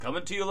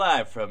Coming to you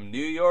live from New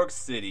York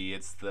City,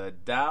 it's the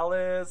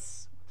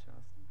Dallas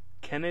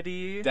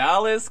Kennedy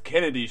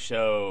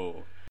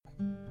Show.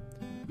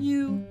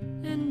 You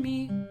and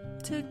me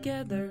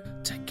together,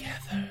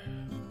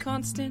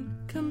 constant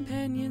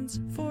companions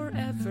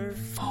forever,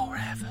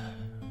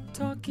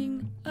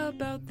 talking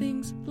about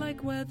things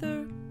like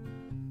whether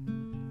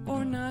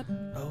or not.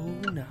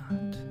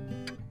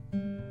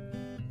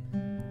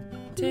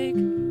 Take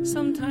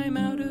some time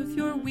out of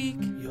your week.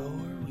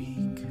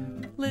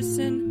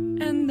 Listen,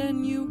 and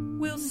then you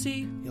will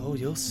see.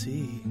 You'll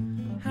see.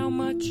 How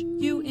much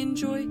you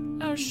enjoy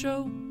our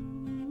show.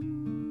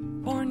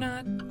 Or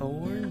not.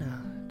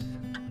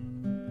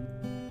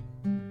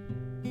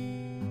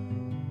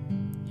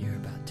 You're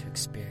about to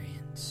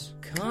experience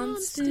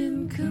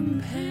Constant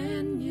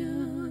Companion.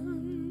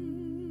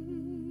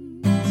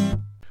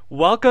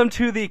 Welcome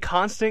to the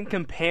Constant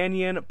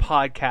Companion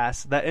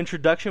podcast. That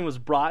introduction was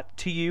brought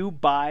to you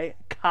by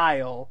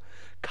Kyle.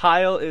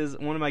 Kyle is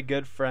one of my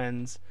good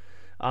friends.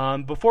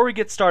 Before we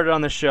get started on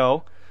the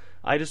show,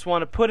 I just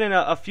want to put in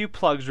a few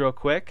plugs real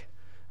quick.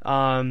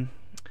 As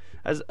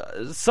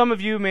some of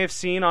you may have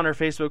seen on our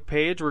Facebook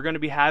page, we're going to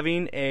be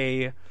having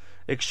a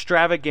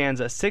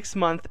extravaganza,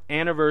 6-month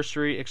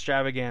anniversary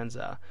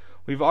extravaganza.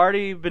 We've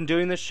already been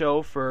doing this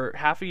show for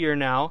half a year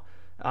now,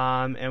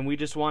 and we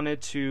just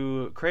wanted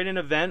to create an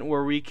event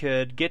where we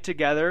could get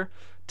together,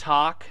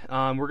 talk.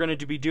 We're going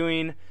to be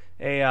doing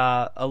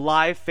a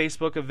live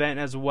Facebook event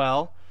as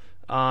well,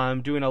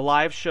 doing a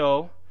live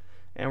show.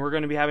 And we're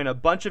going to be having a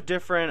bunch of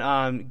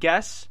different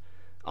guests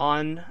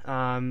on.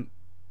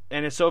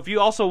 And so if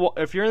you're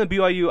in the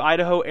BYU,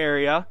 Idaho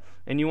area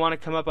and you want to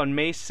come up on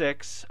May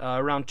 6th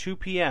around 2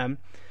 p.m.,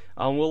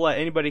 we'll let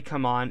anybody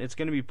come on. It's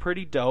going to be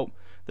pretty dope.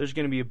 There's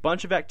going to be a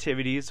bunch of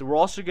activities. We're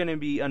also going to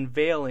be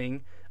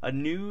unveiling a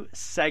new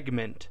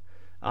segment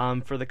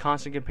for the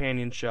Constant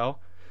Companion show.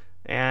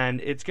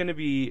 And it's going to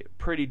be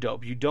pretty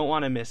dope. You don't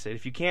want to miss it.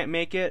 If you can't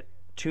make it,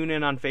 tune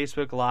in on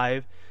Facebook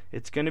Live.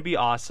 It's going to be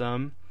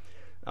awesome.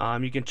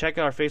 You can check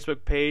out our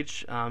Facebook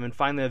page and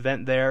find the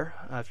event there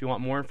if you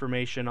want more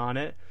information on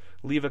it.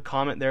 Leave a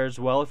comment there as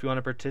well if you want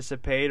to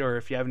participate or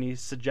if you have any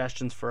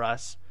suggestions for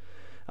us.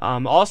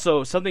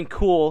 Also, something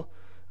cool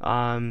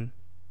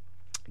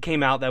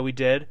came out that we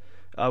did.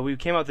 We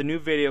came out with a new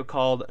video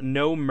called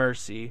No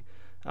Mercy.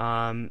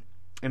 And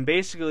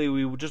basically,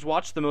 we just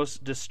watched the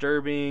most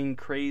disturbing,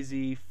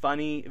 crazy,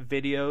 funny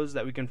videos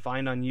that we can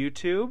find on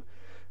YouTube.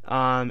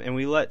 And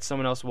we let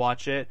someone else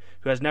watch it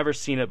who has never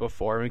seen it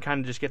before. And we kind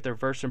of just get their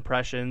first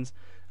impressions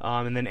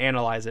and then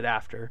analyze it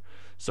after.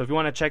 So if you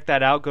want to check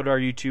that out, go to our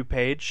YouTube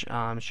page.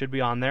 It should be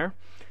on there.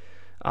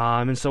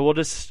 And so we'll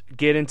just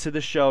get into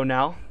the show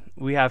now.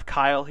 We have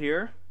Kyle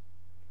here.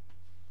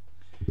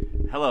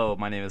 Hello,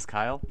 my name is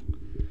Kyle.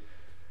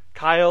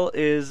 Kyle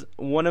is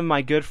one of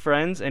my good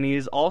friends, and he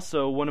is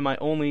also one of my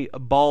only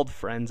bald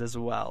friends as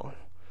well.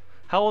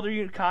 How old are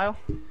you, Kyle?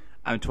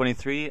 I'm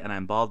 23, and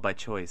I'm bald by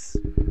choice.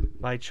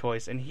 By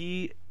choice, and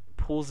he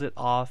pulls it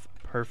off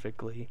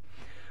perfectly.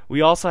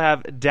 We also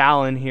have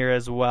Dallin here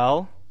as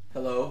well.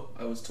 Hello,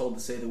 I was told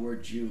to say the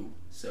word Jew,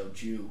 so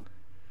Jew.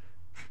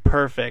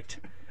 Perfect.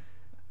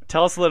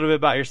 Tell us a little bit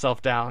about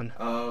yourself, Dallin.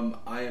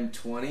 I am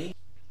 20.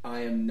 I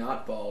am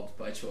not bald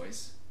by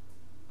choice.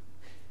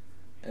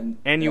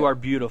 And you are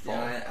beautiful.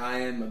 Yeah,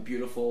 I am a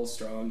beautiful,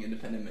 strong,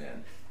 independent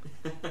man.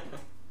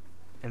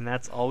 And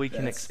that's all we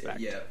can expect.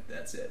 Yeah,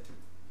 that's it.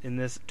 In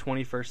this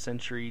 21st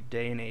century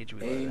day and age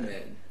we live in.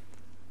 Amen.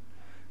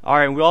 All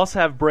right, we also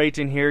have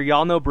Brayton here.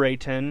 Y'all know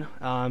Brayton.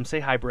 Say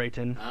hi,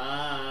 Brayton.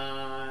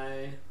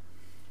 Hi.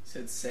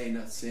 Said say,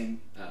 not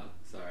sing. Oh,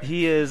 sorry.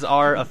 He is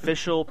our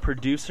official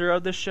producer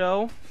of the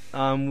show.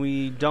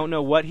 We don't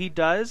know what he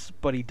does,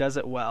 but he does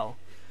it well.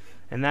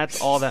 And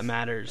that's all that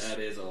matters. That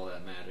is all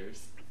that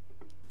matters.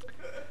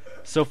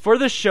 So for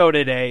the show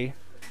today,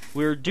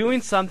 we're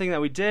doing something that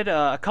we did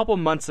a couple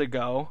months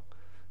ago,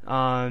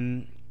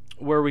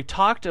 where we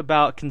talked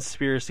about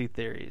conspiracy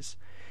theories.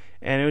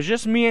 And it was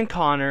just me and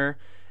Connor,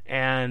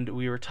 and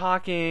we were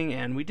talking,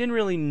 and we didn't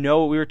really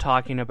know what we were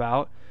talking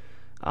about,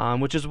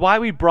 which is why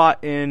we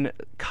brought in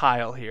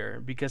Kyle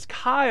here, because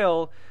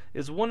Kyle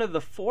is one of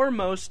the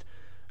foremost,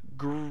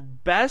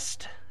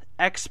 best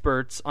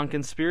experts on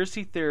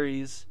conspiracy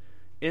theories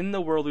in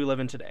the world we live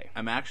in today.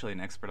 I'm actually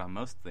an expert on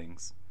most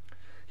things.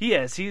 He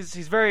is.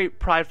 He's very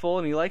prideful,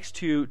 and he likes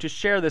to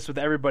share this with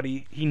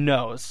everybody he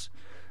knows.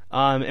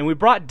 And we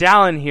brought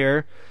Dallin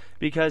here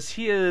because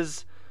he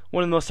is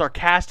one of the most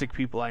sarcastic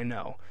people I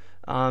know,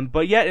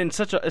 but yet in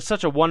such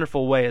a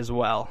wonderful way as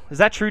well. Is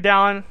that true,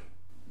 Dallin?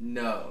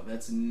 No,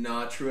 that's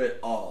not true at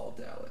all,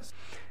 Dallas.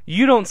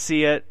 You don't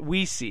see it.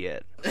 We see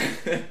it.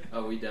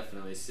 Oh, we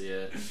definitely see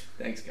it.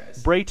 Thanks,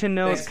 guys. Brayton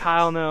knows. Thanks,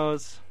 Kyle guys.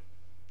 knows.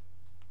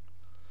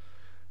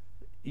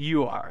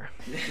 You are.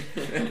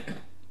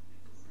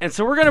 And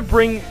so we're going to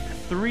bring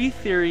 3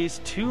 theories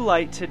to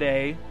light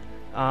today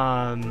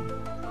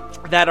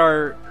that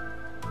are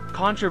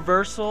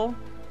controversial,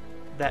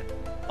 that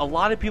a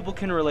lot of people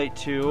can relate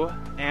to,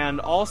 and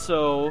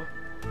also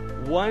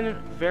one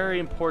very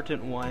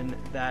important one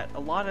that a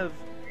lot of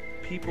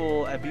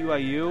people at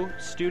BYU,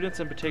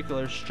 students in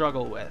particular,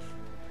 struggle with.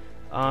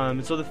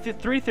 So the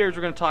three theories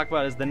we're going to talk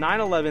about is the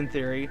 9/11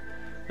 theory.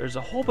 There's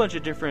a whole bunch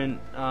of different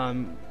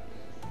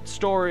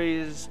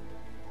stories,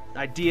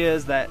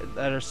 ideas that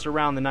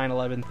surround the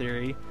 9/11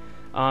 theory.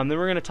 Then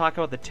we're going to talk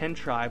about the 10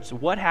 tribes.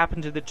 What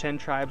happened to the 10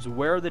 tribes?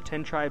 Where are the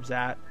 10 tribes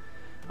at?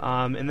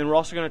 And then we're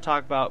also going to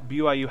talk about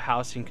BYU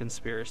housing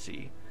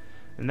conspiracy.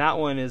 And that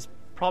one is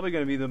probably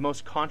going to be the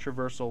most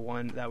controversial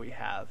one that we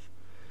have.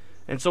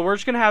 And so we're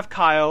just going to have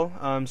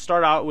Kyle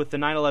start out with the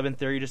 9/11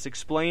 theory, just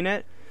explain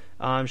it,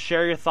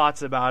 share your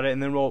thoughts about it,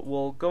 and then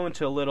we'll go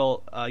into a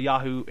little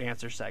Yahoo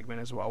answer segment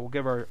as well. We'll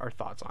give our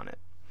thoughts on it.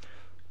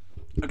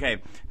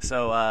 Okay,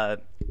 so I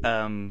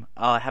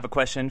have a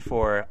question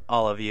for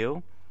all of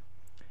you.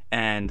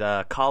 And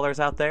callers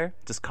out there,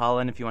 just call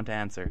in if you want to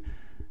answer.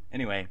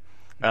 Anyway,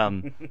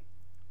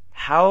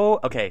 how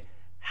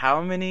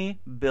many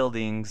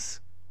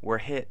buildings were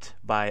hit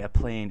by a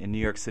plane in New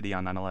York City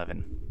on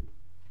 9/11?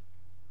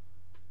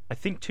 I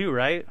think 2,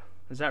 right?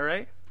 Is that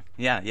right?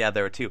 Yeah,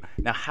 there were 2.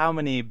 Now, how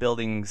many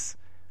buildings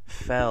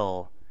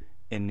fell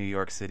in New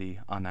York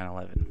City on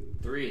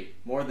 9/11? 3.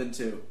 More than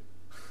 2.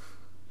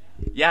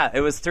 Yeah,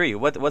 it was 3.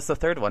 What's the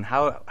third one?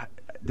 How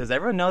does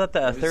everyone know that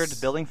the third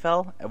building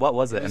fell? What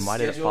was it and why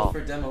did it fall?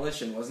 Scheduled for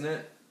demolition, wasn't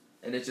it?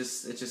 And it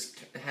just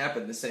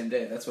happened the same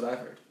day. That's what I've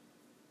heard.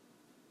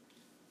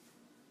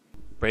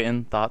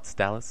 Brayton, thoughts,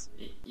 Dallas?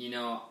 You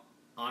know,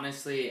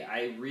 honestly,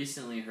 I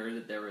recently heard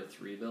that there were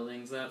 3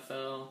 buildings that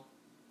fell,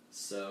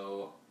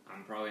 so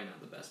I'm probably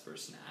not the best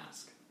person to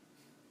ask.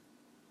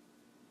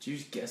 Did you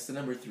just guess the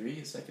number 3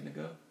 a second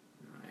ago?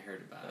 I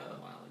heard about it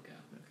a while ago.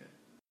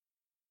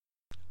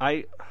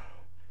 Okay.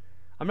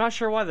 I'm not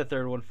sure why the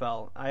third one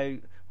fell.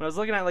 When I was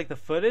looking at like the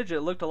footage, it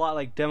looked a lot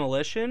like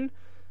demolition.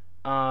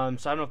 So I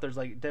don't know if there's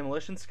like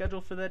demolition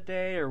scheduled for that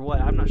day or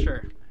what. I'm not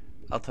sure.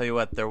 I'll tell you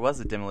what, there was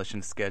a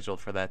demolition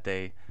scheduled for that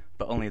day,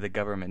 but only the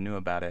government knew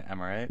about it.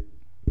 Am I right?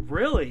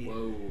 Really?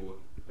 Whoa.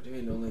 What do you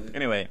mean only the...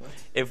 Anyway, What?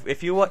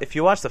 if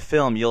you watch the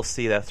film, you'll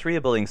see that 3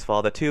 buildings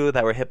fall. The 2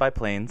 that were hit by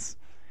planes,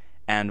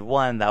 and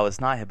 1 that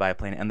was not hit by a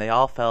plane, and they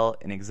all fell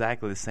in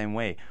exactly the same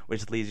way,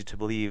 which leads you to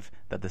believe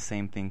that the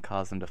same thing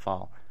caused them to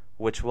fall,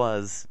 which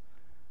was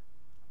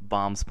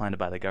bombs planted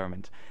by the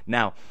government.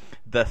 Now,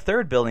 the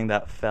third building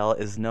that fell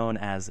is known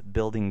as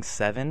Building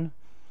 7.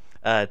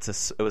 It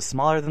was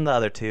smaller than the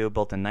other 2,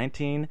 built in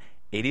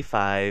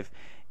 1985.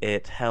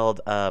 It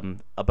held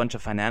a bunch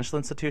of financial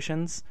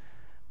institutions,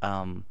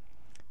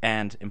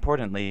 and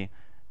importantly,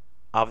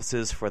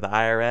 offices for the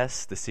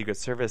IRS, the Secret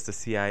Service, the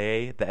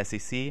CIA, the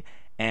SEC,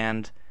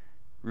 and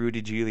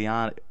Rudy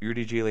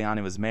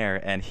Giuliani was mayor,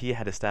 and he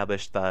had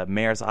established the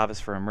Mayor's Office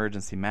for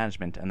Emergency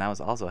Management, and that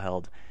was also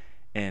held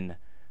in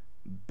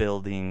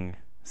Building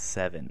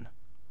 7.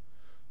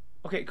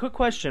 Okay, quick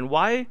question.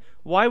 Why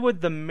would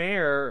the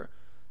mayor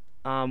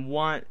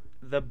want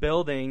the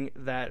building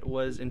that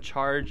was in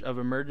charge of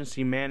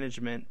emergency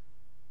management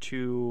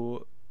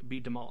to be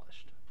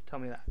demolished? Tell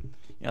me that.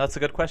 Yeah, that's a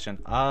good question.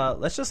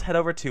 Let's just head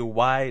over to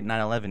why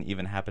 9/11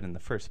 even happened in the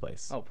first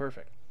place. Oh,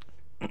 perfect.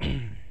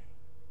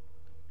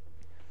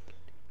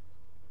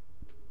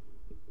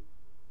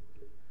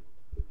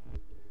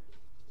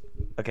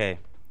 Okay.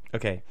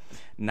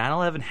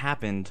 9/11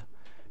 happened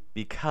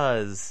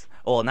because...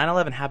 Well,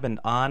 9/11 happened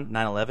on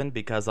 9/11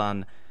 because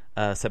on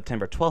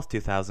September 12th,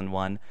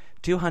 2001,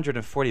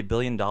 $240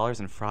 billion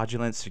in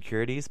fraudulent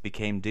securities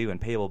became due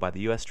and payable by the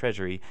U.S.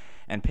 Treasury,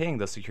 and paying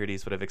those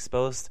securities would have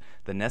exposed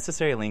the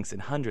necessary links in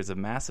hundreds of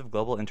massive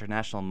global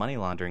international money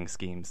laundering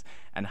schemes,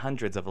 and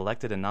hundreds of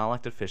elected and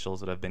non-elected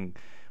officials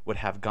would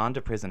have gone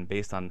to prison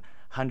based on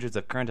hundreds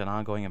of current and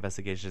ongoing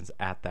investigations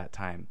at that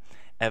time.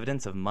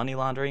 Evidence of money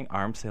laundering,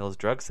 arms sales,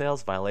 drug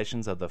sales,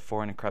 violations of the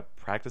Foreign Corrupt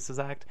Practices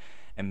Act,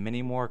 and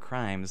many more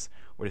crimes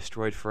were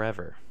destroyed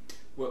forever.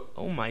 Well,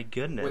 Oh my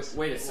goodness.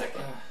 wait a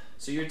second.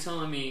 So you're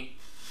telling me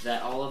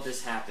that all of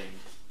this happened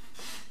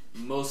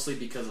mostly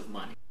because of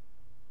money?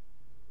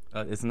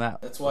 Isn't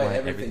that That's why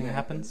everything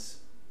happens?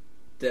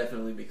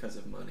 Definitely because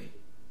of money.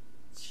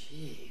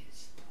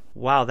 Jeez.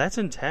 Wow, that's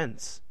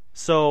intense.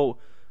 So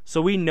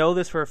we know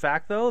this for a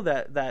fact, though,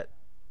 that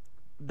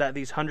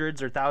these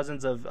hundreds or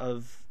thousands of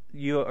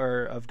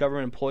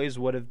government employees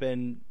would have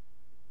been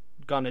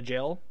gone to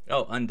jail.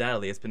 Oh,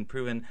 undoubtedly. It's been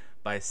proven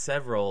by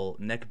several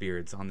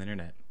neckbeards on the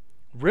internet.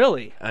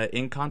 Really?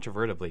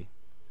 Incontrovertibly.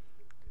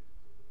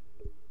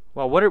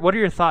 Well, what are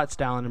your thoughts,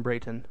 Dallin and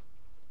Brayton?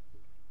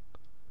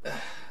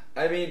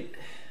 I mean,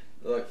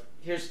 look,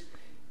 here's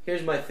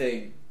my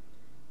thing.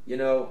 You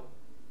know,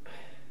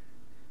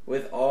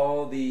 with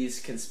all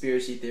these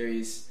conspiracy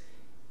theories,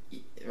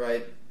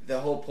 right, the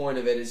whole point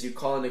of it is you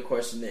call into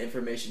question the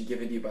information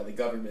given to you by the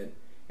government,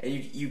 and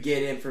you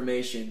get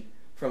information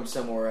from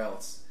somewhere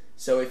else.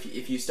 So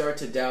if you start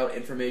to doubt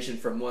information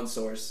from one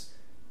source,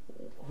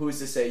 who's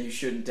to say you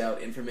shouldn't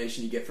doubt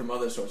information you get from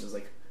other sources?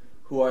 Like,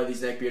 who are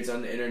these neckbeards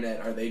on the internet?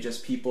 Are they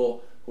just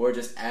people who are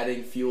just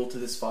adding fuel to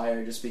this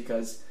fire just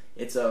because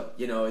it's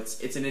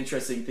an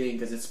interesting thing,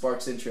 because it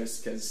sparks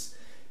interest, because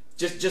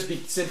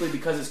simply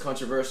because it's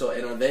controversial?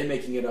 And are they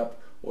making it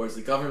up, or is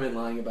the government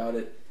lying about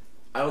it?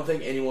 I don't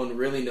think anyone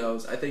really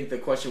knows. I think the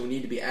question we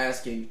need to be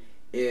asking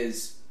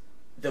is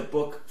the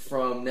book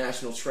from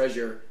National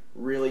Treasure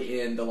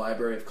really in the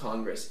Library of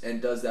Congress,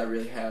 and does that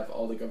really have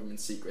all the government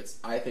secrets?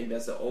 I think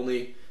that's the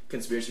only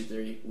conspiracy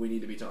theory we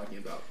need to be talking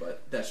about,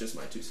 but that's just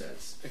my 2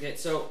 cents. Okay,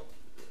 so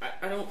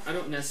I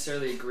don't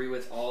necessarily agree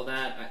with all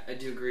that. I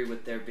do agree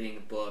with there being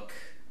a book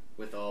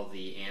with all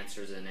the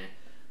answers in it.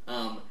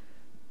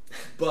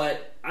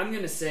 But I'm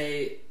going to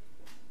say,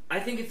 I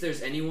think if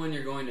there's anyone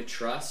you're going to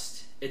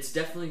trust, it's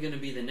definitely going to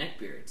be the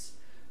neckbeards.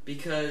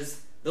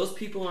 Because those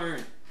people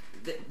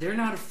they're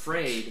not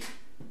afraid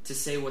to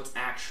say what's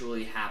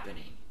actually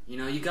happening. You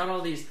know, you got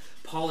all these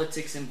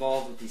politics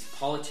involved with these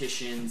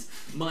politicians,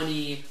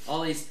 money,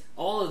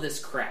 all of this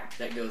crap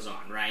that goes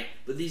on, right?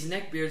 But these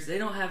neckbeards, they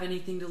don't have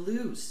anything to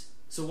lose.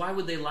 So why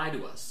would they lie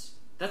to us?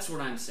 That's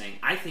what I'm saying.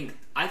 I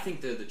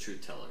think they're the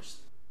truth tellers.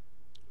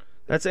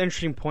 That's an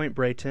interesting point,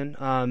 Brayton.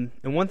 And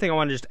one thing I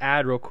want to just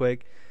add real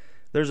quick,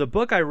 there's a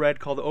book I read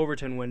called The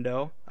Overton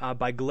Window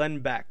by Glenn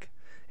Beck.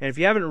 And if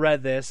you haven't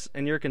read this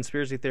and you're a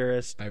conspiracy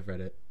theorist, I've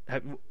read it.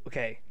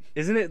 Okay,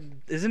 isn't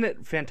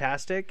it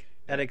fantastic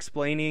at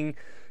explaining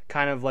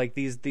kind of like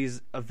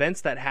these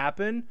events that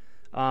happen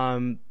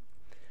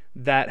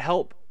that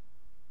help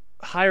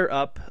higher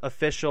up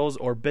officials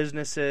or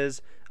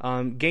businesses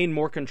gain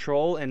more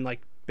control and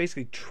like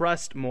basically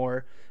trust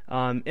more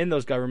in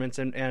those governments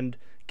and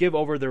give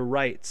over their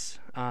rights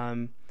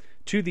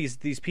to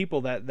these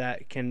people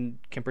that can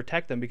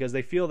protect them, because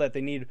they feel that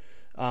they need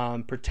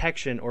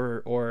protection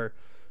or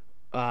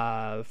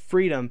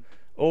freedom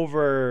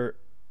over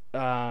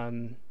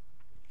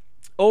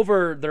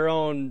their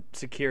own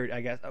security,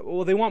 I guess.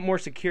 Well, they want more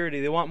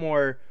security. They want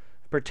more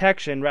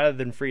protection rather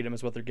than freedom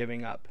is what they're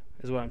giving up,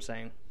 is what I'm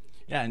saying.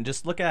 Yeah, and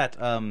just look at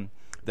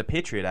the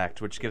Patriot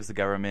Act, which gives the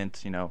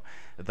government, the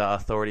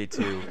authority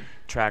to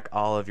track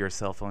all of your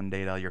cell phone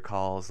data, your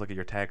calls, look at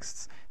your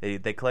texts.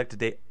 They collect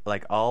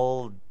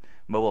all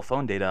mobile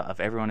phone data of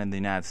everyone in the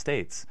United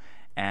States,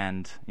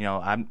 and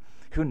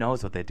who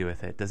knows what they do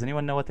with it? Does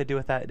anyone know what they do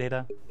with that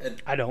data?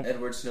 I don't.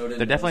 Edward Snowden.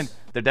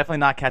 They're definitely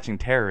not catching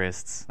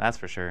terrorists. That's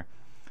for sure.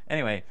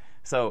 Anyway,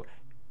 so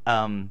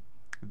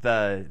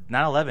the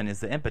 9/11 is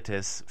the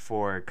impetus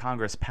for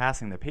Congress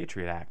passing the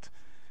Patriot Act,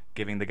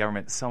 giving the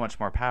government so much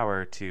more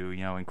power to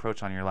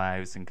encroach on your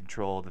lives and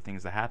control the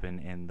things that happen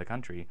in the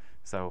country.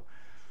 So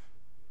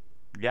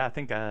yeah, I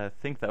think the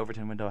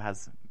Overton Window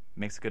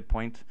makes a good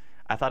point.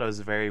 I thought it was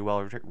very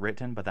well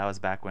written, but that was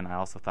back when I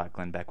also thought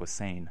Glenn Beck was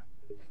sane.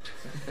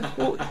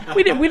 Well,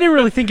 we didn't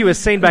really think he was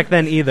sane back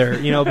then either,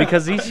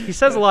 because he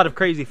says a lot of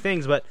crazy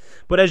things. But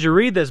as you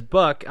read this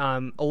book,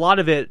 a lot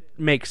of it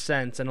makes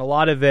sense, and a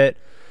lot of it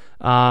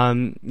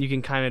you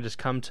can kind of just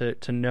come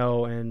to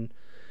know, and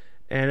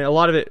a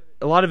lot of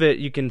it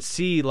you can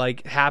see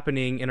like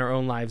happening in our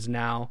own lives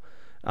now,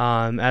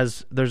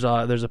 as there's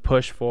a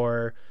push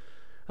for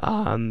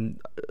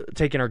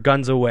taking our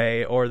guns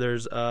away, or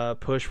there's a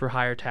push for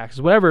higher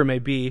taxes, whatever it may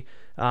be.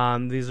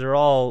 These are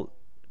all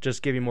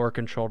just giving more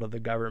control to the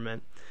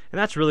government. And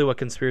that's really what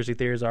conspiracy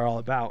theories are all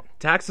about.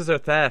 Taxes are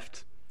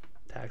theft.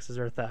 Taxes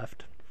are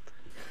theft.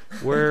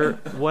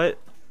 What?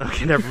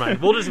 Okay, never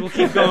mind. We'll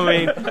keep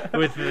going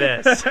with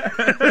this.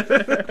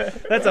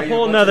 That's a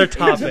whole nother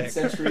topic. 18th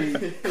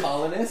century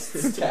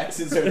colonists,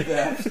 taxes are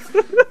theft.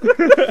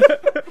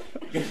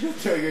 You're gonna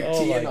throw your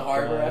tea in the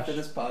harbor after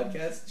this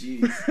podcast?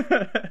 Jeez.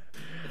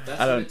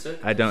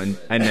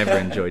 I never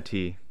enjoy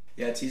tea.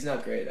 Yeah, tea's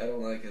not great. I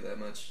don't like it that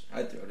much.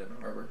 I'd throw it in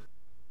the harbor.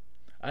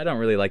 I don't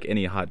really like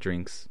any hot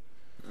drinks.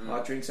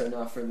 Hot drinks are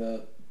not for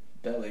the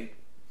belly.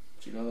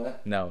 Do you know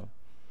that? No.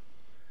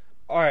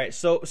 All right,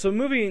 so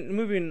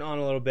moving on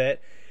a little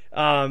bit,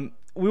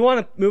 we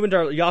want to move into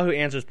our Yahoo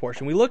Answers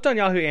portion. We looked on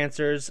Yahoo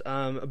Answers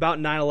about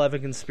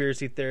 9/11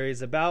 conspiracy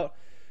theories, about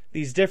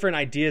these different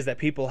ideas that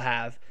people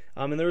have,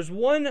 and there was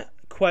one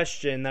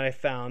question that I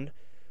found.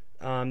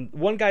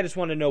 One guy just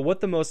wanted to know what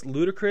the most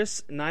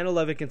ludicrous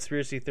 9/11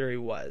 conspiracy theory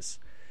was,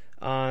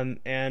 and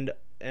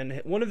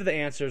one of the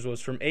answers was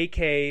from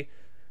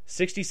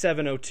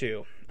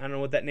AK6702. I don't know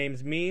what that name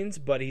means,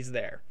 but he's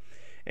there.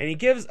 And he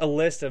gives a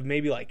list of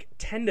maybe like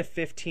 10 to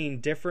 15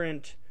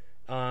 different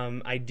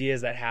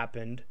ideas that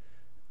happened,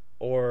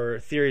 or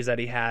theories that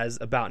he has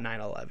about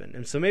 9/11.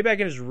 And so maybe I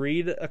can just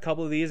read a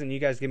couple of these and you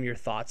guys give me your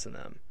thoughts on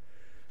them.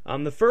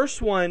 The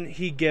first one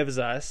he gives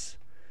us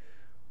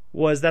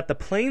was that the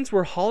planes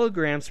were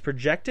holograms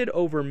projected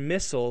over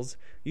missiles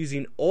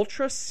using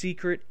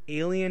ultra-secret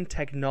alien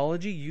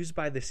technology used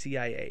by the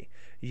CIA.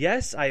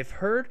 Yes, I have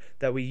heard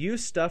that we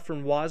used stuff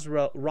from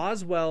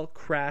Roswell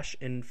crash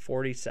in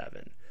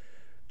 1947.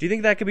 Do you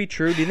think that could be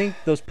true? Do you think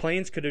those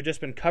planes could have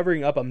just been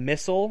covering up a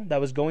missile that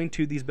was going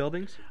to these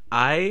buildings?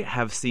 I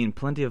have seen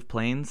plenty of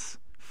planes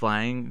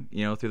flying,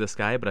 through the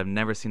sky, but I've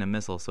never seen a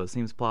missile, so it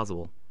seems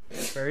plausible.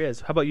 There he is.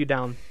 How about you,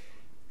 Down?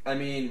 I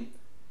mean,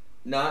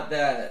 not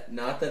that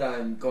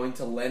I'm going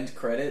to lend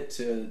credit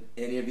to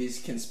any of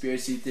these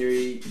conspiracy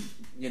theory,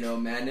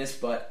 madness,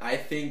 but I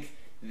think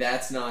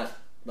that's not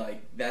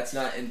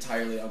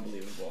entirely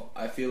unbelievable.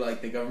 I feel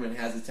like the government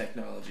has the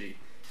technology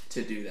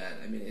to do that.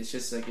 I mean, it's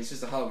just a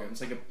hologram.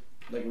 It's like a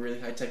really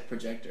high tech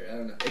projector. I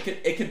don't know.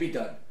 It could be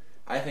done.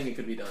 I think it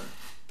could be done.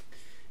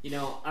 You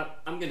know,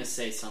 I'm gonna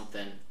say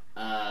something.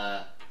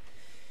 I'm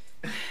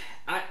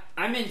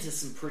into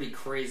some pretty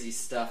crazy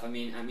stuff. I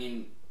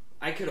mean,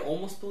 I could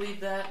almost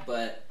believe that,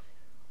 but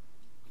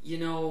you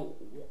know,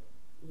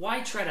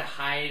 why try to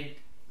hide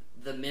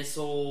the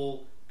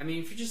missile? I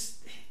mean, if you just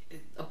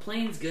a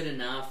plane's good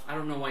enough. I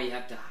don't know why you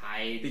have to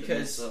hide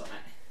because the missile.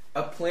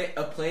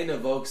 A plane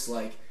evokes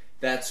like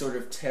that sort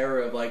of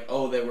terror of like,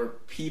 oh, there were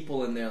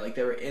people in there, like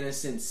there were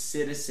innocent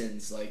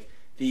citizens, like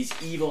these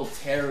evil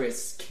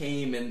terrorists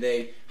came and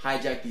they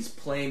hijacked these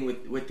plane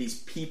with these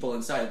people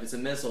inside. If it's a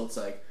missile, it's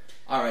like,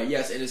 all right,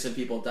 yes, innocent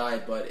people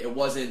died, but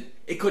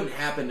it couldn't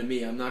happen to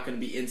me. I'm not going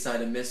to be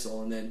inside a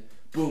missile and then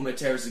boom, a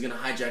terrorist is going to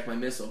hijack my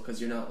missile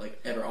because you're not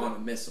like ever on a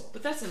missile.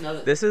 But that's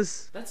another.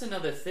 That's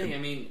another thing. I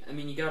mean,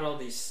 you got all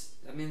these.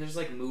 I mean, there's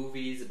like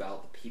movies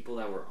about the people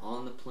that were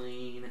on the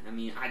plane. I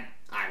mean, I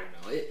don't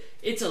know.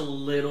 It's a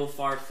little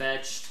far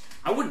fetched.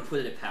 I wouldn't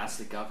put it past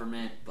the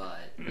government,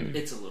 but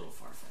it's a little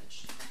far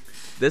fetched.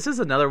 This is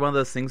another one of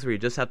those things where you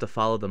just have to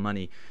follow the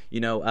money. You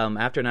know,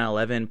 after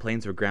 9/11,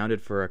 planes were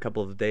grounded for a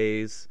couple of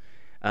days.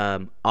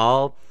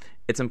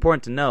 It's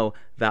important to know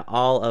that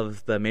all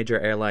of the major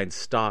airline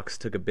stocks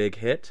took a big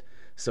hit,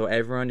 so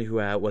everyone who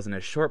was in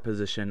a short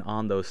position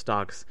on those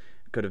stocks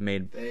could have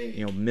made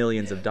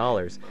millions of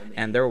dollars.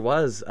 And there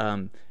was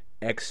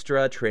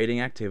extra trading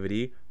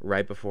activity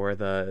right before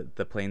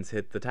the planes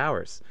hit the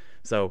towers.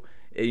 So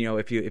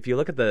if you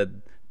look at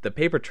the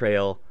paper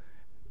trail,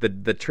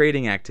 the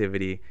trading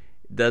activity,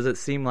 does it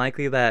seem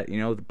likely that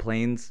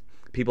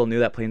people knew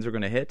that planes were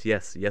going to hit?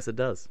 Yes, it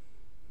does.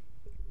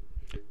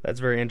 That's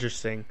very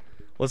interesting.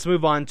 Let's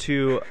move on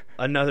to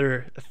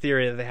another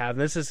theory that they have.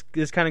 This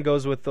kind of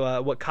goes with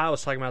what Kyle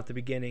was talking about at the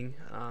beginning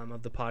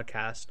of the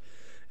podcast,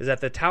 is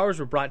that the towers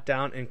were brought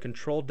down in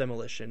controlled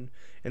demolition,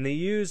 and they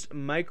used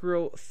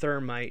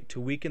microthermite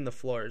to weaken the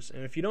floors.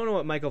 And if you don't know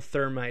what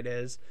microthermite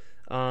is,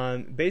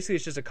 basically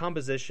it's just a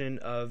composition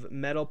of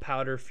metal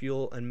powder,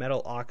 fuel, and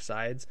metal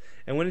oxides.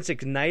 And when it's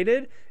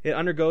ignited, it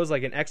undergoes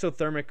like an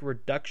exothermic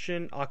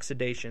reduction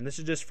oxidation. This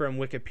is just from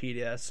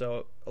Wikipedia,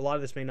 so a lot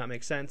of this may not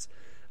make sense.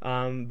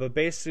 But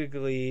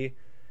basically,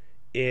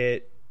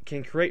 it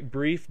can create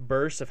brief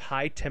bursts of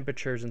high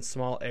temperatures in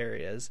small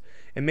areas,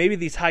 and maybe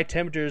these high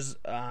temperatures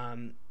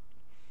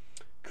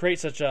create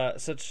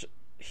such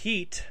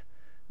heat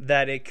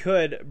that it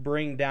could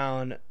bring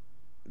down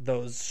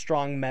those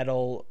strong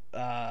metal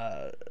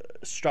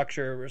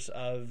structures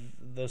of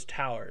those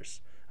towers.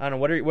 I don't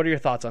know. What are your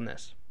thoughts on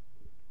this?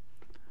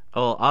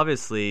 Well,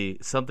 obviously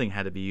something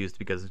had to be used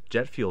because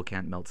jet fuel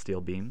can't melt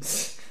steel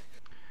beams.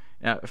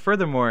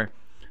 Furthermore,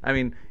 I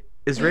mean,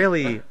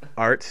 Israeli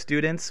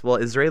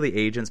Israeli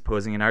agents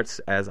posing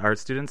as art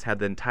students had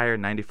the entire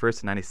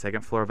 91st and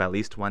 92nd floor of at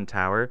least one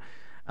tower,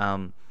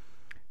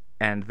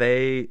 and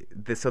they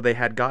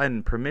had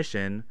gotten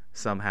permission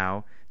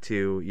somehow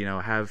to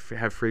have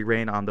free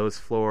reign on those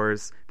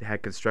floors. They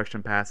had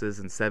construction passes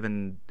and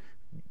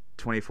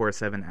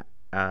 24/7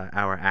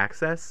 hour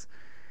access,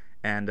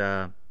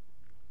 and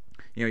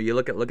you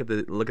look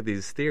at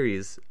these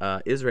theories.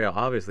 Israel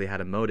obviously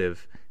had a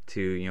motive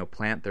to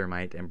plant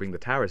thermite and bring the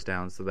towers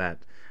down so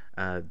that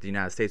the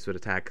United States would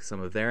attack some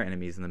of their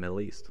enemies in the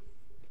Middle East.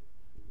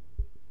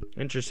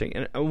 Interesting.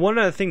 And one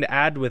other thing to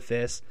add with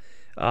this,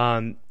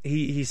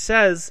 he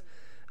says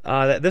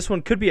that this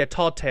one could be a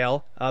tall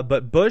tale,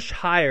 but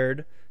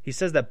he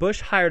says that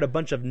Bush hired a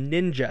bunch of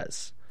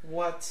ninjas.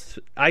 What?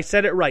 I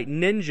said it right,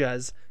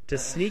 ninjas, to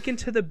sneak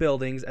into the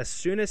buildings as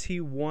soon as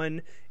he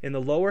won in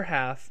the lower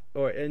half,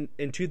 or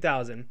in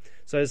 2000.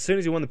 So as soon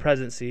as he won the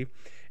presidency,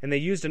 and they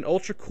used an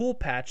ultra cool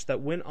patch that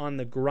went on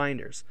the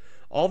grinders.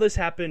 All this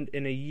happened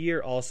in a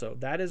year also.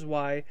 That is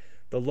why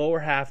the lower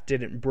half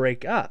didn't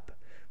break up.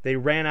 They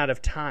ran out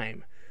of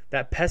time.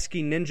 That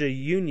pesky ninja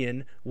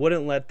union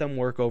wouldn't let them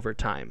work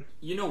overtime.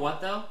 You know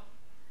what, though?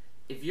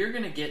 If you're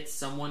going to get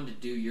someone to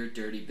do your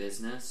dirty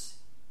business,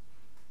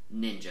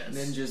 ninjas.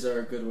 Ninjas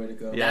are a good way to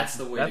go. Yeah, that's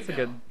the way to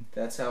go.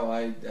 That's how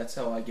I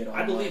get all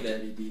my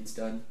dirty deeds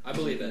done. I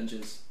believe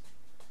ninjas.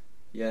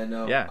 Yeah,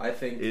 no. Yeah, I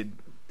think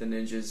the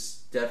ninjas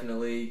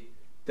definitely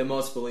the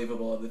most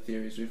believable of the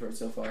theories we've heard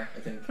so far. I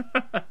think.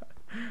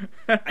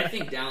 I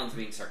think Dallon's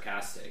being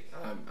sarcastic.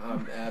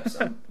 I'm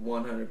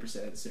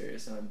 100%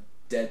 serious. I'm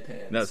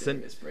deadpan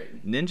serious,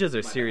 Brayton. Ninjas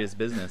are serious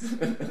business.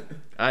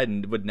 I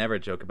would never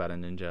joke about a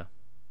ninja.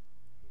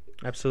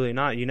 Absolutely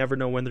not. You never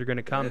know when they're going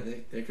to come. Yeah,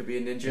 there could be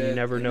a ninja. You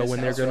never know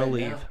when they're going to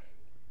leave.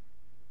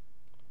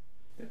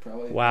 They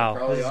probably. Wow, they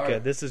probably this are. is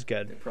good. This is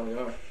good. They probably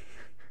are.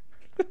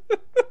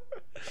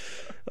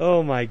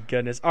 Oh my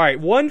goodness. All right,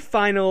 one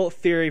final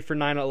theory for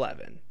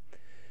 9/11.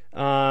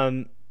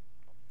 And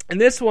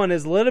this one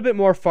is a little bit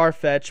more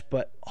far-fetched,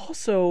 but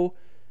also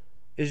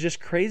is just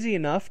crazy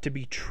enough to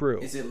be true.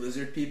 Is it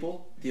lizard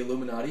people? The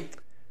Illuminati?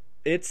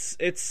 It's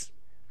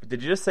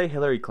Did you just say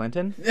Hillary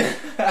Clinton?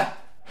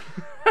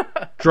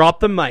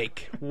 Drop the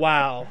mic.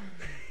 Wow.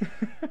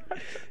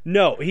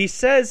 No, he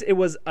says it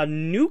was a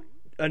new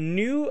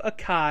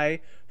Akai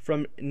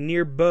from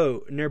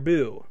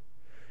Nirbu.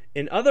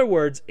 In other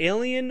words,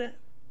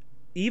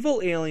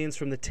 evil aliens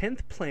from the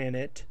 10th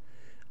planet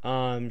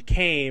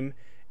came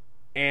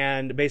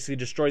and basically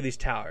destroyed these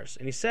towers.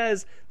 And he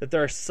says that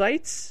there are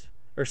sites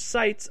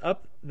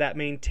up that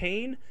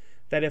maintain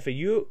that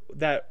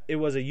that it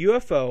was a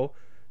UFO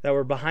that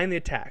were behind the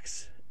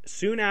attacks.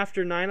 Soon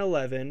after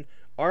 9/11,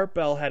 Art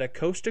Bell had a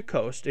Coast to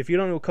Coast. If you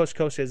don't know what Coast to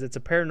Coast is, it's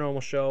a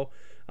paranormal show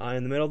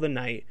in the middle of the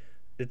night.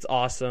 It's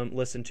awesome.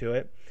 Listen to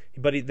it.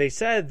 But they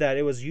said that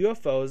it was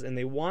UFOs and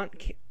they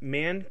want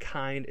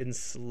mankind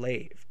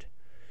enslaved.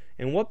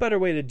 And what better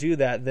way to do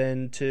that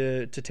than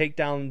to take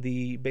down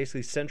the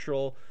basically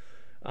central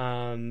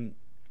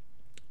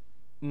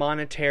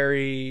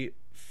monetary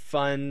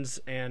funds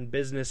and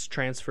business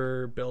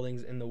transfer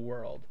buildings in the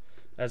world,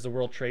 as the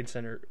World Trade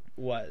Center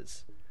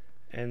was.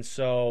 And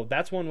so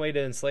that's one way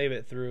to enslave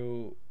it,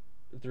 through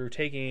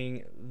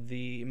taking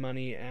the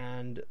money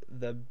and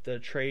the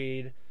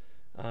trade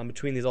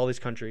between all these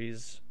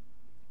countries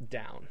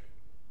down.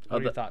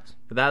 What are your thoughts?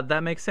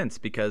 That makes sense,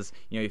 because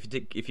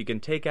if you can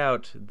take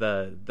out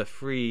the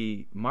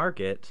free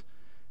market,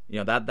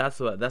 that's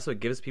what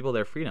gives people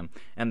their freedom.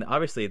 And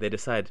obviously they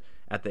decide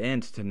at the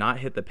end to not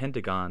hit the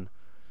Pentagon.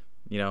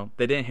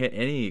 They didn't hit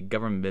any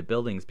government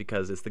buildings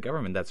because it's the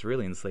government that's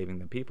really enslaving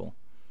the people.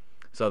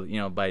 So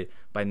by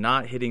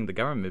not hitting the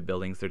government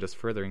buildings, they're just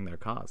furthering their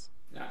cause.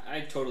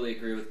 I totally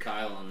agree with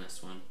Kyle on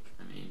this one.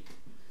 I mean,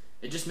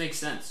 it just makes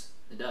sense.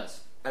 It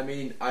does. I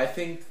mean, I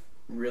think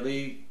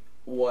really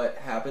what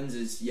happens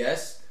is,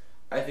 yes,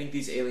 I think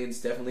these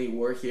aliens definitely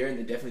were here and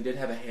they definitely did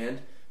have a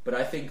hand, but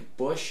I think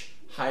Bush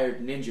hired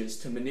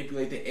ninjas to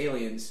manipulate the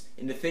aliens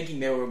into thinking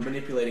they were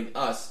manipulating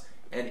us,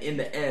 and in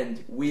the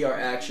end, we are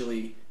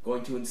actually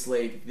going to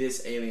enslave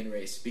this alien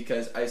race,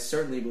 because I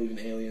certainly believe in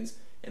aliens,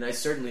 and I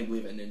certainly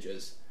believe in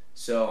ninjas.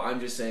 So I'm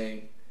just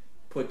saying,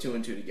 put 2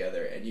 and 2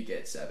 together, and you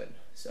get 7.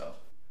 So.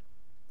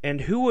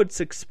 And who would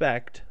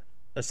suspect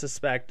a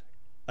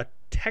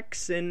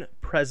Texan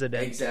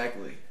president,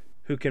 exactly,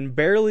 who can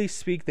barely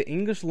speak the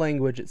English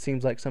language, it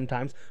seems like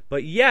sometimes,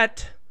 but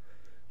yet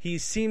he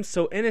seems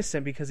so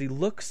innocent because he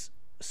looks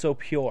so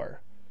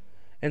pure.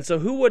 And so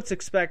who would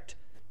expect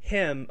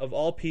him, of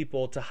all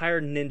people, to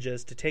hire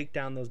ninjas to take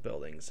down those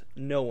buildings?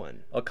 No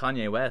one. Oh,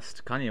 Kanye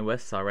West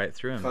saw right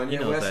through him. Kanye he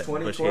knows West that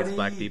Bush 2020. hates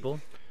black people.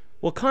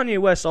 Well, Kanye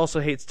West also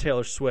hates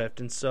Taylor Swift,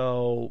 and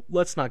so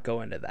let's not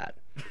go into that.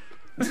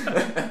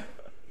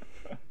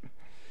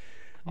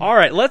 All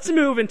right, let's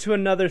move into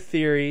another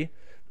theory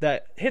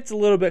that hits a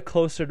little bit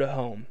closer to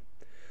home,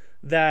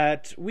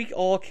 that we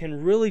all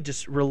can really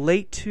just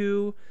relate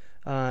to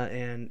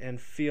and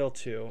feel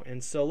to.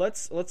 And so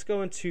let's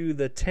go into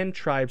the 10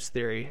 tribes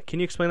theory. Can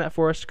you explain that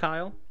for us,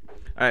 Kyle? All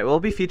right, we'll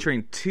be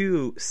featuring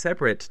 2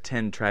 separate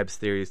 10 tribes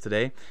theories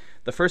today.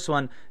 The first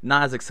one,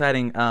 not as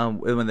exciting.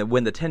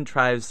 When the 10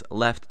 tribes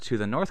left to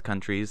the North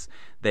countries,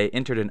 they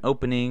entered an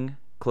opening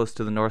close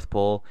to the North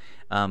Pole,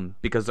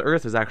 because the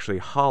Earth is actually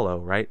hollow,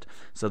 right?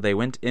 So they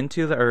went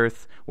into the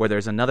Earth where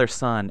there's another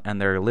sun,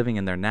 and they're living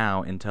in there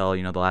now until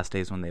the last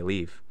days when they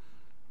leave.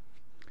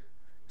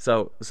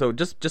 So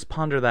just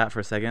ponder that for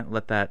a second.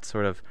 Let that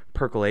sort of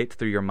percolate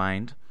through your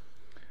mind.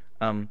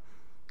 10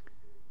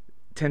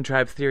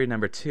 tribes theory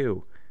number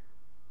 2.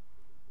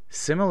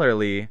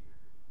 Similar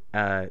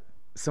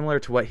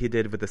to what he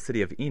did with the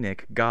city of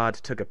Enoch, God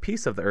took a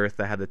piece of the earth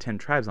that had the 10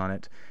 tribes on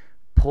it,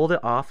 pulled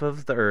it off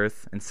of the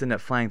earth, and sent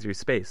it flying through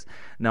space.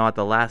 Now, at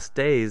the last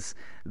days,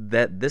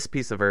 that this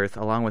piece of earth,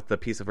 along with the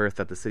piece of earth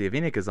that the city of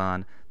Enoch is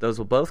on, those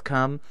will both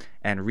come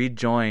and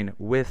rejoin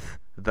with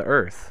the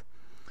earth.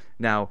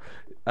 Now,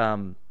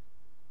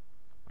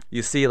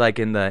 you see, like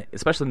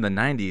especially in the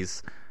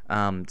 90s,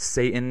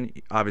 Satan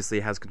obviously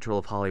has control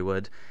of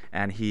Hollywood,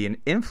 and he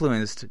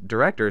influenced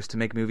directors to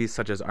make movies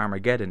such as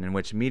Armageddon, in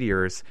which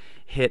meteors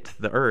hit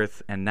the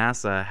Earth, and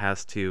NASA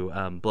has to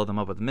blow them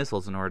up with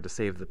missiles in order to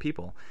save the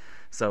people.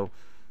 So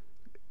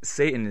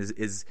Satan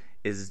is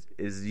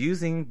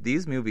using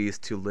these movies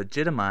to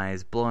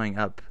legitimize blowing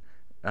up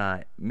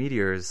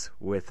meteors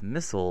with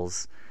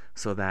missiles,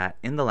 so that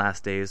in the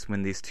last days,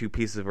 when these 2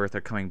 pieces of Earth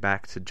are coming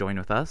back to join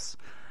with us,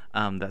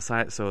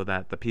 so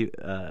that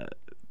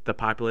the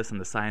populace and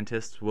the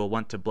scientists will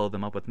want to blow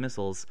them up with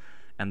missiles,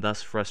 and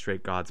thus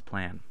frustrate God's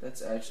plan.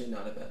 That's actually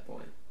not a bad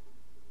point.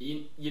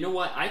 You know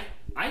what?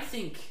 I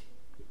think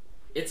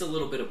it's a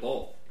little bit of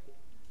both.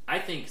 I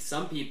think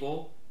some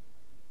people,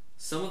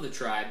 some of the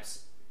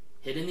tribes,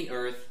 hid in the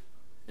earth,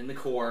 in the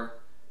core,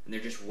 and they're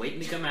just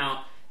waiting to come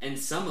out, and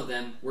some of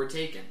them were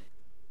taken.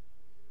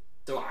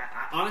 So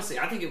I honestly,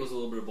 I think it was a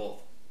little bit of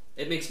both.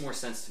 It makes more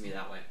sense to me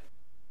that way.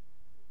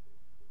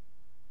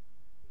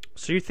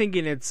 So you're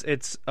thinking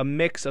it's a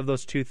mix of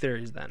those 2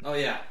 theories then? Oh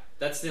yeah,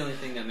 that's the only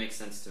thing that makes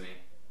sense to me.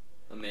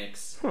 A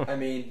mix. Huh. I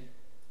mean,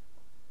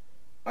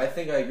 I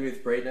think I agree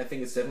with Brayden. I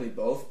think it's definitely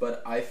both,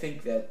 but I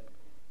think that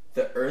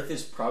the Earth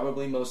is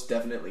probably most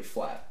definitely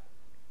flat.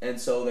 And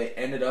so they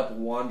ended up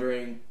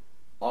wandering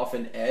off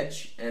an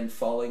edge and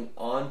falling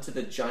onto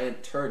the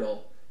giant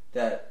turtle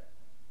that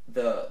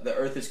the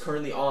Earth is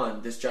currently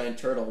on, this giant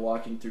turtle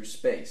walking through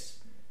space.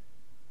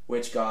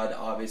 which God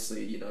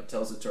obviously,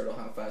 tells the turtle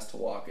how fast to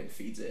walk and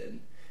feeds it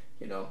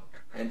and,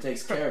 and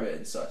takes care of it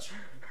and such.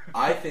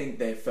 I think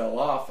they fell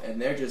off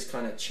and they're just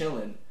kind of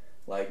chilling,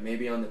 like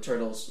maybe on the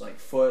turtle's like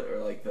foot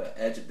or like the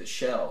edge of the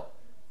shell.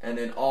 And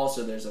then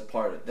also there's a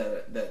part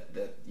that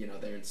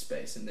they're in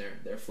space and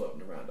they're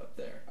floating around up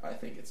there. I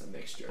think it's a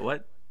mixture.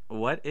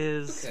 What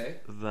is Okay.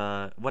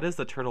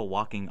 the turtle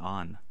walking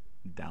on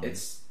down?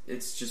 It's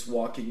just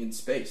walking in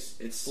space.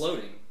 It's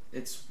Floating.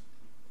 It's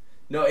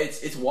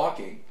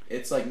walking.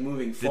 It's like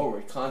moving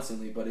forward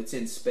constantly, but it's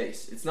in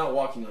space. It's not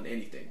walking on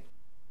anything.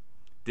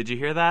 Did you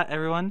hear that,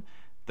 everyone?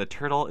 The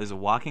turtle is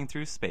walking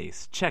through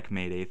space.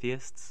 Checkmate,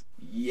 atheists.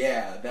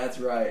 Yeah, that's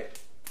right.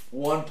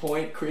 1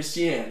 point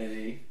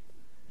Christianity.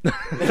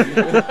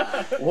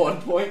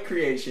 1 point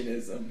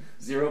creationism.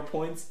 0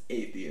 points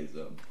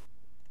atheism.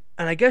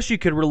 And I guess you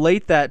could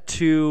relate that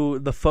to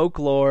the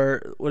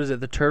folklore. What is it?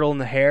 The turtle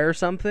and the hare or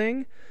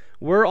something?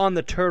 We're on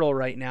the turtle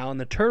right now, and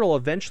the turtle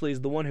eventually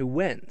is the one who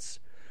wins.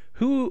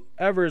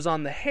 Whoever is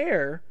on the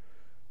hare,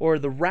 or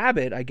the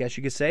rabbit, I guess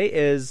you could say,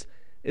 is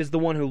the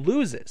one who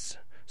loses.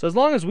 So as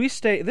long as we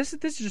stay, this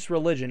is just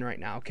religion right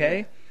now, okay?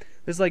 Yeah.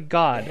 This is like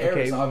God, The hare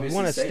okay? is We obviously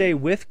want to Satan. stay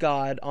with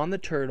God on the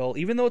turtle,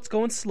 even though it's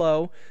going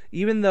slow,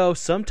 even though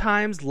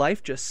sometimes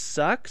life just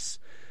sucks,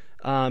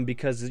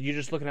 because you're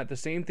just looking at the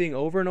same thing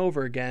over and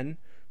over again,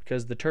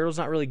 because the turtle's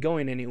not really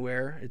going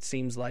anywhere, it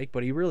seems like,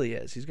 but he really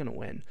is. He's going to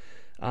win.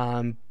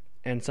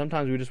 And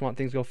sometimes we just want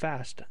things to go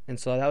fast. And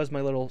so that was my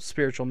little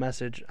spiritual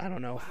message. I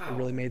don't know if it Wow.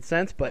 really made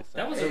sense, but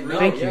That was Hey, a no, really,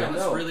 Thank you. that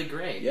was no. really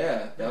great.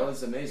 Yeah, that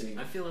was amazing.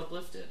 I feel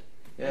uplifted.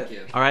 Yeah. Thank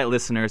you. All right,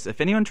 listeners,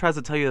 if anyone tries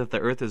to tell you that the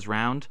Earth is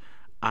round,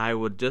 I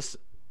would just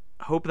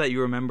hope that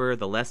you remember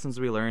the lessons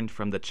we learned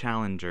from the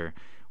Challenger.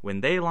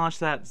 When they launched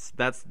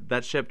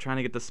that ship trying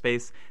to get to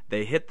space,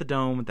 they hit the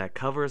dome that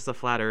covers the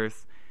flat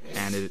Earth,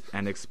 and it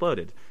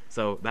exploded.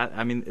 So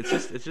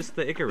it's just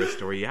the Icarus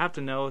story. You have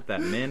to know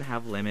that men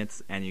have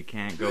limits, and you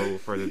can't go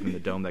further than the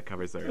dome that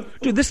covers the Earth.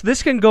 dude,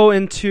 this can go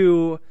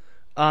into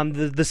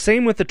the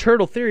same with the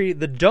turtle theory.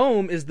 The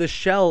dome is the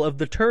shell of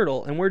the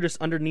turtle, and we're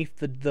just underneath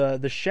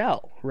the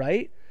shell,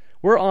 right?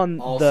 We're on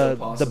Also the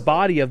possible.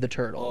 body of the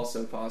turtle.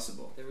 Also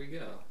possible. There we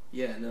go.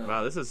 Yeah, no.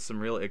 Wow, this is some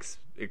real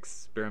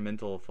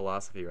experimental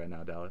philosophy right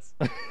now, Dallas.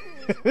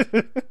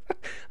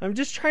 I'm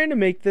just trying to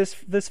make this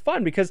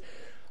fun because,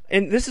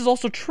 and this is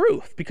also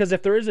truth, because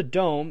if there is a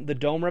dome, the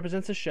dome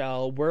represents a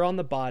shell, we're on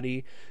the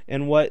body,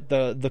 and what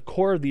the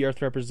core of the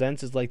earth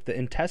represents is like the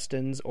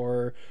intestines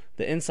or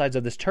the insides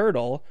of this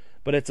turtle,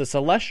 but it's a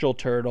celestial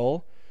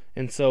turtle,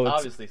 and so it's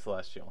Obviously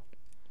celestial.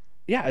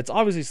 yeah, it's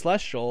obviously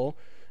celestial,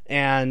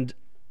 and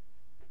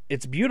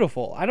it's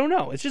beautiful. I don't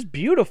know, it's just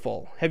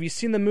beautiful. Have you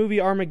seen the movie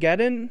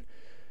Armageddon?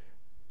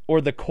 Or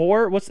The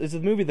Core? Is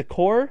the movie The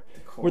Core?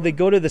 Core. Where they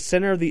go to the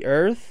center of the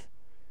earth?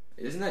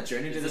 Isn't that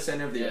Journey to the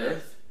Center of the Yeah.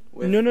 Earth?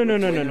 No, no, no,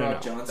 no, Dwayne no, no,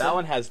 Rock no. Johnson? That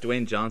one has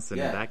Dwayne Johnson,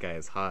 Yeah. and that guy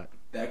is hot.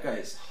 That guy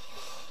is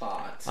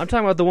hot. I'm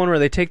talking about the one where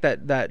they take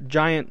that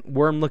giant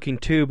worm-looking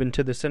tube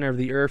into the center of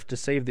the earth to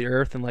save the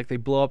earth, and like they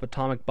blow up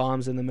atomic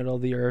bombs in the middle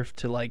of the earth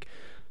to like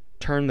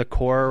turn the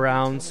core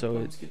around so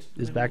it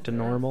is back to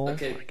normal,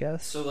 Okay, I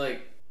guess. So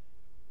like,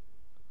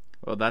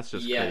 Well, that's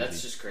just yeah, crazy.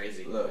 that's just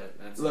crazy.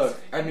 That's Look.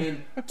 insane. I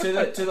mean,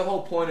 to the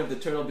whole point of the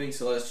turtle being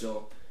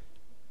celestial,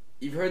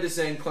 you've heard the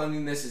saying,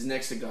 "Cleanliness is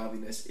next to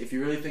godliness." If you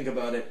really think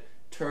about it,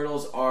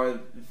 turtles are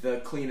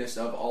the cleanest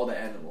of all the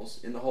animals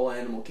in the whole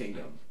animal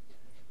kingdom.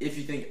 If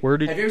you think, Where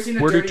do have you ever seen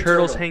a where do dirty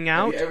turtles turtle? hang Have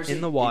out? you ever In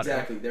seen- the water.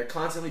 Exactly, they're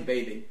constantly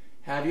bathing.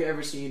 Have you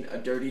ever seen a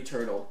dirty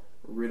turtle?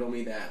 Riddle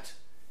me that,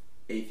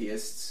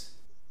 atheists.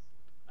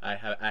 I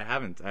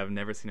haven't. I've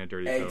never seen a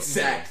dirty turtle.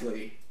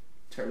 Exactly.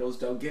 Turtles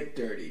don't get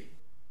dirty.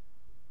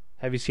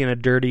 Have you seen a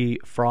dirty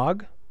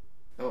frog?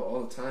 Oh,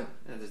 all the time.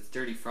 Yeah, there's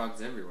dirty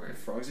frogs everywhere.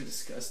 Frogs are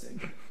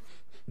disgusting.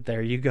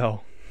 There you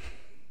go.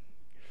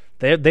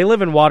 They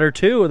live in water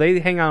too. They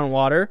hang out in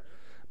water,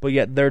 but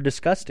yet they're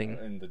disgusting.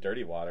 In the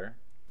dirty water.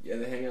 Yeah,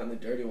 they hang out in the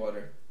dirty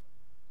water.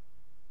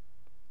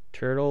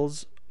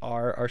 Turtles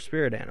are our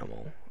spirit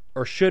animal,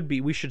 or should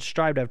be. We should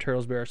strive to have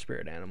turtles be our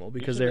spirit animal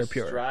because You they're should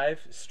pure.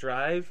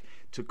 Strive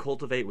to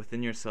cultivate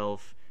within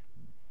yourself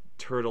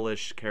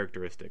turtle-ish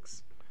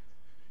characteristics.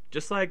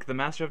 Just like the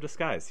Master of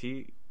Disguise.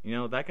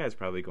 That guy's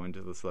probably going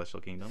to the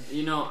Celestial Kingdom.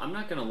 You know, I'm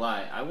not gonna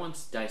lie. I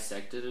once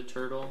dissected a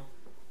turtle,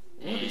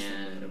 What is the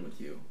matter and with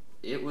you?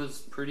 it was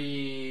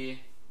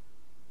pretty.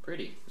 Was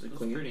it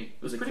clean? Pretty. It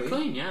Was was it pretty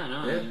clean? clean. Yeah,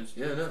 no. Yeah, It was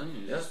yeah, pretty no, clean. It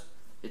was yeah. just-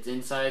 its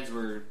insides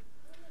were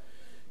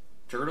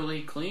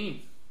turtly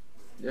clean.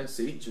 Yeah,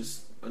 see,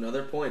 just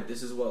another point.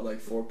 This is what, like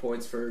 4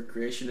 points for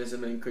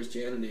creationism and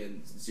Christianity,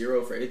 and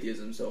 0 for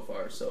atheism so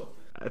far. So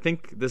I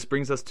think this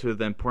brings us to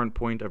the important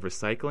point of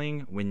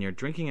recycling. When you're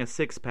drinking a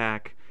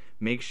six-pack,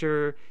 make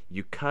sure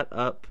you cut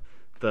up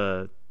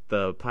the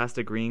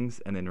plastic rings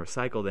and then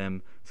recycle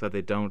them so that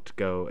they don't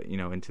go,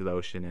 into the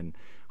ocean and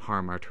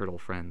harm our turtle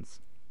friends.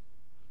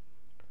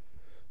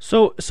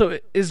 So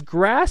is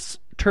grass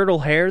turtle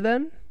hair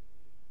then?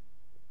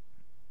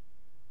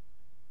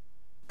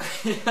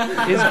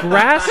 is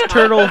grass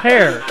turtle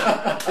hair.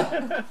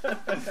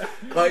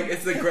 Like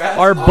it's the grass.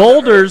 Are on the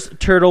boulders earth.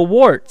 turtle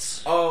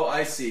warts? Oh,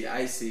 I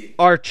see.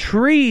 Are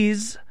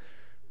trees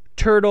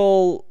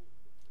turtle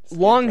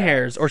long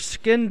hairs or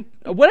skin?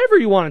 Whatever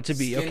you want it to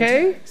be. Skin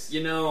Okay. tags.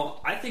 You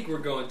know, I think we're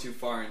going too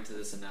far into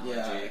this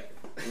analogy.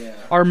 Yeah.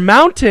 Are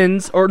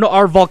mountains or no?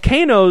 Are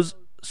volcanoes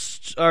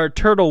are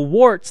turtle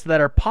warts that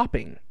are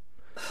popping?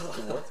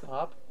 What's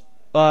pop?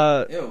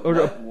 Ew, Or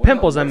what?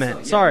 pimples. I Warts meant.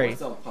 don't- yeah, Sorry, warts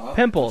don't pop.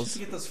 pimples. Can't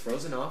you get those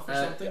frozen off or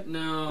something?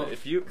 No,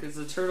 If you because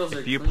the turtles are.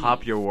 if you clean.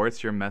 pop your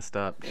warts, you're messed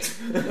up.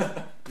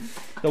 The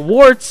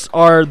warts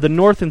are the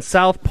North and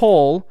South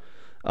Pole,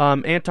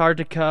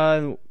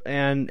 Antarctica,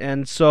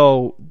 and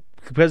so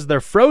because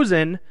they're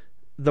frozen,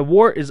 the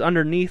wart is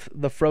underneath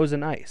the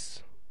frozen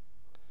ice.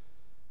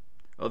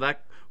 Oh,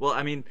 that. Well,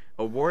 I mean,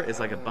 a wart is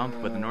like a bump,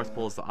 but the North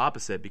Pole is the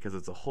opposite because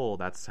it's a hole.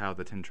 That's how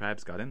the 10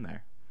 tribes got in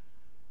there.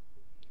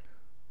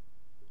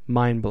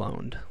 Mind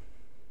blown.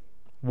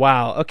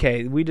 Wow.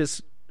 Okay, we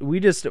just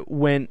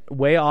went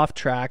way off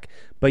track,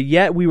 but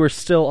yet we were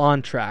still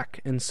on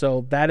track, and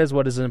so that is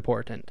what is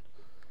important.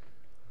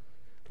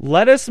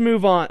 Let us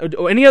move on.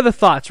 Any other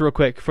thoughts, real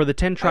quick, for the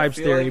 10 tribes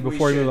I feel theory like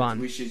before we move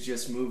on? We should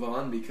just move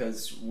on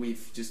because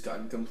we've just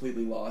gotten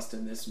completely lost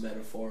in this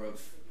metaphor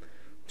of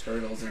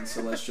turtles and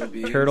celestial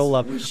beings. Turtle We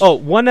love. should- Oh,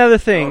 one other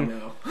thing.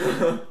 Oh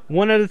no.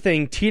 One other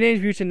thing.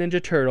 Teenage Mutant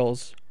Ninja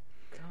Turtles.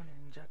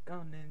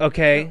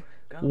 Okay.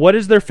 What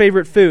is their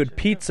favorite food?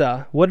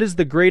 Pizza. What is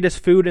the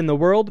greatest food in the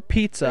world?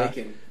 Pizza.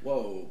 Bacon.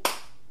 Whoa.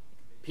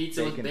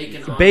 Pizza with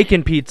bacon on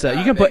Bacon it. pizza.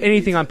 You can put Bacon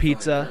anything on fine,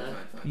 pizza.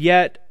 fine.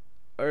 Yet,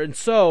 and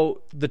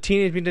so the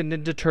Teenage Mutant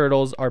Ninja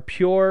Turtles are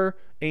pure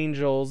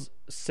angels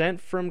sent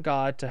from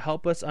God to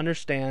help us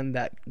understand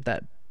that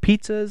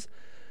pizzas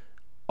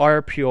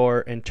are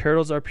pure and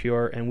turtles are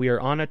pure, and we are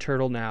on a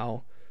turtle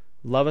now.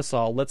 Love us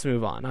all. Let's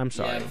move on. I'm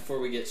sorry. Yeah, before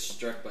we get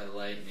struck by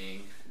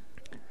lightning.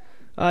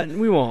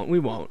 We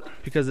won't,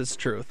 because it's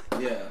truth.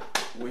 Yeah,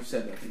 we've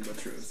said nothing but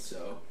truth,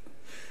 so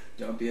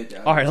don't be a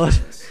doubter. All right,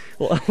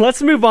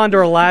 let's move on to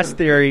our last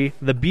theory,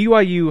 the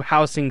BYU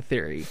housing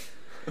theory.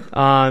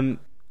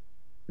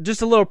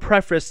 Just a little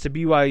preface to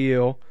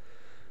BYU.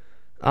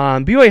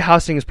 BYU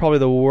housing is probably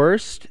the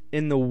worst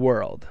in the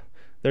world.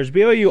 There's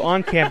BYU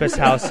on-campus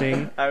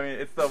housing. I mean,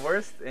 it's the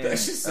worst in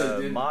That's just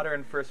so dude.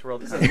 modern first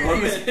world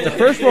countries. The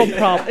first world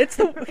problem. It's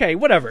the okay,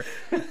 whatever.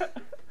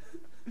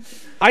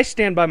 I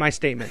stand by my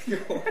statement.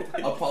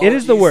 It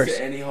is the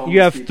worst.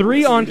 You have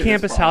 3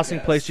 on-campus housing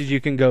places you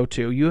can go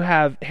to. You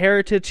have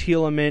Heritage,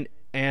 Helaman,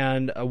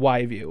 and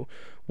Y-View.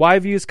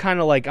 Y-View is kind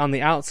of like on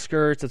the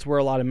outskirts. It's where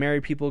a lot of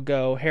married people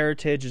go.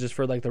 Heritage is just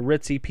for like the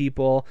ritzy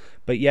people,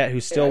 but yet who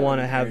still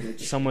want to have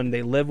Heritage. someone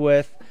they live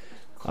with.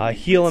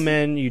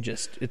 Helaman,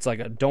 it's like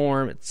a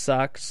dorm. It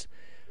sucks.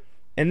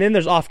 And then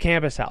there's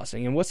off-campus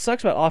housing. And what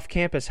sucks about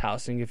off-campus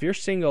housing, if you're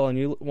single and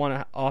you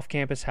want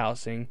off-campus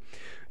housing,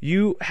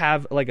 you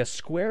have like a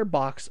square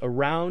box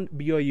around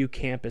BYU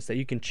campus that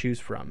you can choose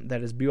from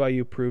that is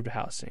BYU-approved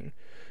housing.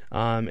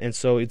 And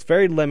so it's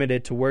very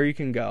limited to where you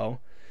can go.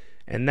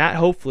 And that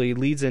hopefully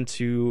leads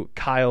into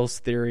Kyle's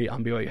theory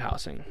on BYU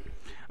housing.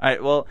 All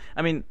right. Well,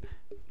 I mean,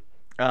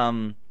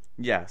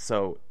 yeah.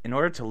 So, in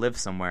order to live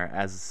somewhere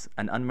as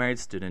an unmarried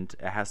student,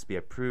 it has to be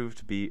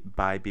approved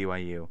by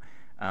BYU,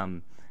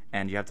 and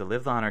you have to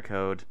live the honor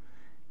code,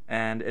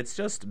 and it's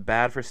just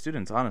bad for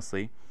students,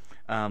 honestly.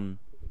 The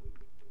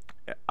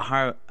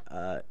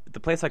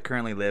place I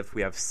currently live,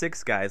 we have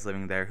 6 guys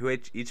living there who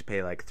each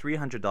pay like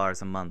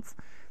 $300 a month.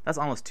 That's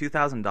almost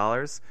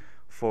 $2,000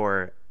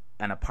 for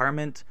an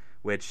apartment.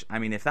 Which, I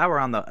mean, if that were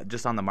on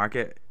the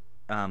market,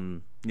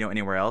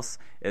 anywhere else,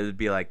 it would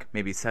be like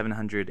maybe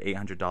 $700,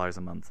 $800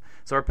 a month.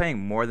 So we're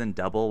paying more than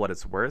double what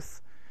it's worth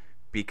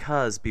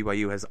because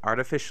BYU has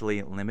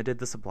artificially limited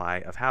the supply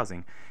of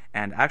housing.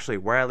 And actually,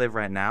 where I live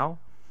right now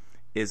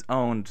is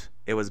owned.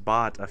 It was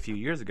bought a few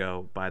years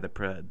ago by the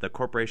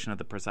corporation of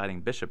the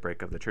presiding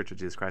bishopric of the Church of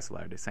Jesus Christ of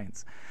Latter-day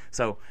Saints.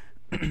 So,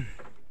 the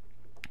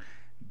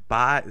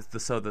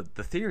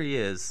theory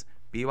is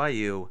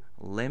BYU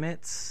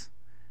limits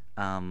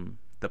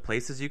the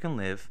places you can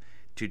live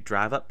to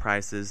drive up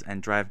prices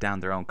and drive down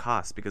their own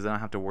costs because they don't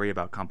have to worry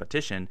about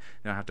competition.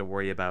 They don't have to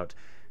worry about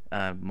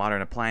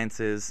modern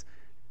appliances,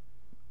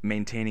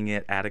 maintaining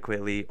it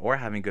adequately, or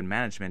having good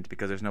management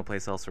because there's no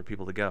place else for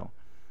people to go.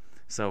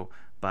 So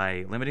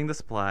by limiting the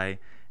supply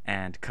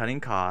and cutting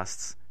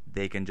costs,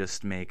 they can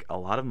just make a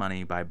lot of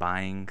money by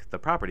buying the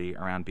property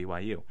around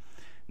BYU.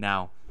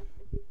 Now,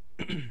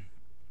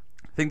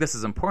 I think this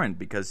is important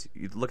because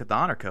you look at the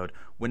honor code.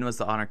 When was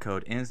the honor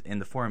code in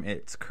the form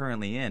it's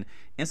currently in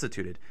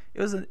instituted?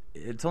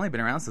 It's only been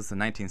around since the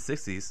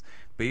 1960s.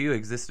 BYU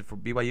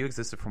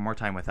existed for more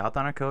time without the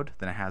honor code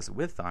than it has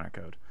with the honor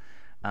code.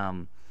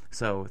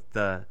 So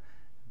the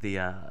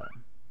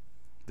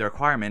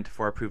requirement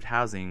for approved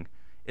housing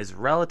is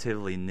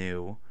relatively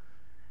new.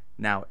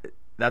 Now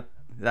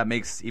that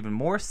makes even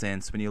more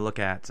sense when you look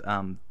at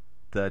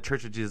the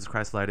Church of Jesus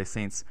Christ of Latter-day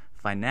Saints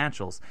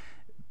financials.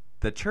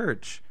 The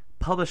church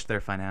published their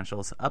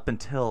financials up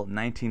until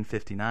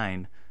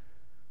 1959,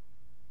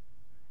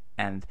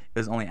 and it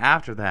was only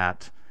after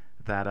that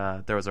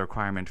there was a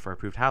requirement for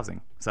approved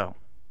housing. So,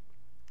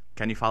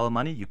 can you follow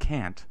money? You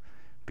can't,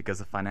 because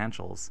the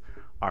financials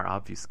are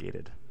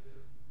obfuscated.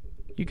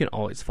 You can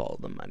always follow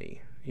the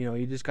money.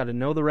 You just got to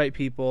know the right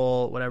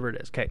people, whatever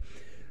it is. Okay,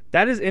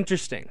 that is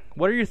interesting.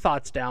 What are your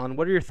thoughts, Dallin?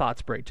 What are your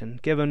thoughts, Brayton?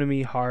 Give them to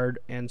me hard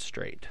and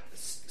straight.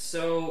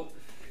 So,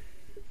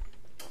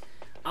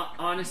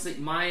 honestly,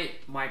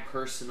 my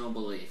personal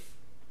belief,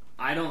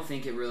 I don't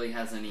think it really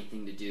has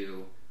anything to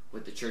do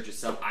with the church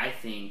itself. I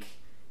think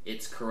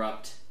it's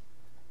corrupt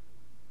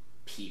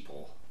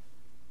people.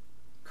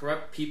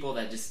 Corrupt people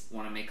that just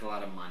want to make a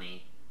lot of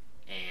money,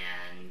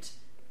 and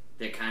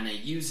they're kind of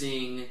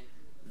using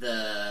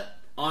the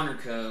honor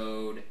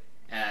code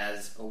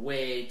as a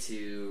way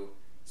to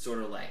sort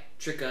of like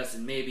trick us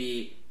and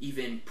maybe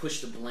even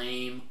push the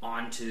blame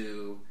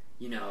onto,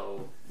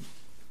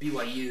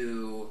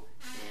 BYU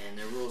and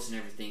their rules and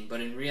everything.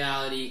 But in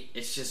reality,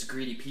 it's just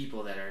greedy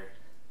people that are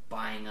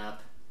buying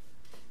up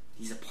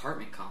these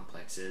apartment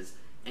complexes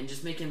and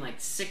just making like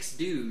 6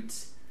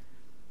 dudes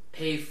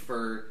pay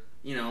for,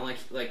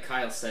 like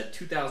Kyle said,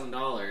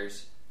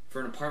 $2,000 for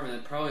an apartment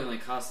that probably only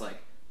costs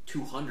like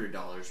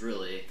 $200,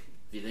 really, if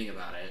you think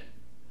about it,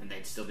 and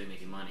they'd still be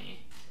making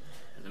money.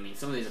 I mean,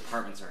 some of these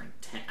apartments are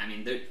intense. I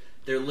mean,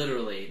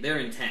 they're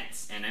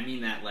intense, and I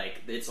mean that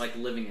like it's like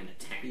living in a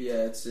tent.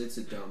 Yeah, it's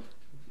a dump.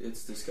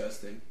 It's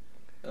disgusting.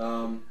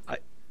 I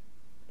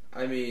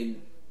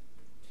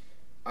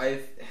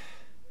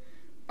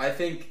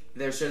think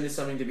there's certainly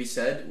something to be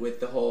said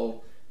with the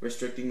whole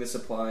restricting the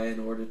supply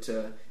in order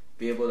to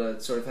be able to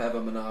sort of have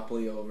a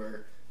monopoly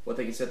over what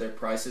they can set their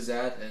prices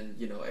at,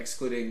 and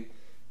excluding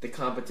the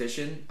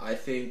competition. I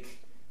think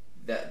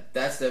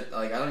that's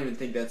I don't even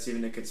think that's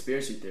even a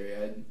conspiracy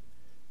theory.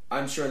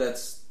 I'm sure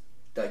that's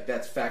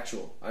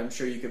factual. I'm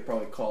sure you could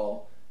probably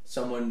call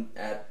someone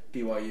at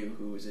BYU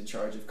who is in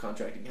charge of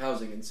contracting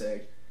housing and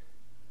say,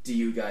 "Do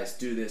you guys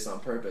do this on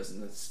purpose?"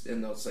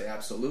 And they'll say,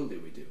 "Absolutely,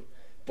 we do."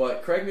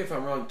 But correct me if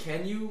I'm wrong.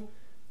 Can you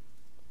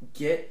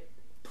get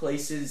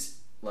places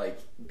like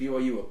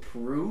BYU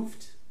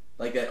approved,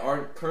 like that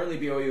aren't currently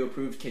BYU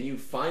approved? Can you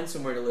find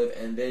somewhere to live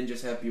and then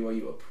just have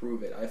BYU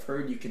approve it? I've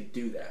heard you can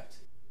do that.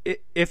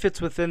 If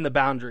it's within the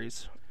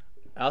boundaries.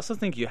 I also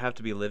think you have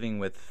to be living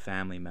with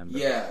family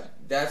members. Yeah,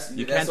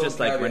 you can't just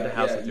like rent a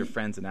house with your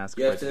friends and ask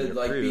for it to be approved.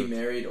 You have to be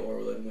married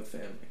or living with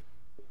family.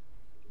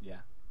 Yeah.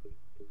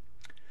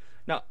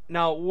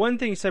 Now, one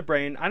thing you said,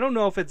 Brain, I don't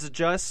know if it's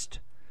just.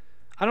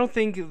 I don't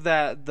think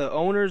that the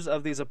owners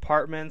of these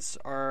apartments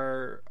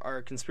are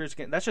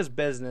conspiracy. That's just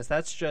business.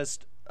 That's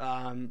just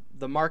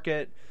the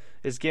market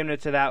is giving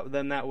it to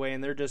them that way,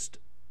 and they're just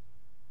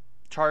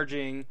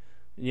charging,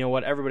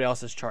 what everybody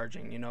else is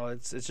charging.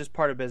 It's just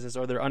part of business,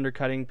 or they're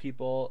undercutting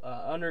people,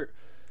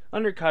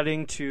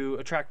 undercutting to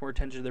attract more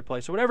attention to their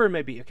place, or whatever it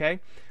may be.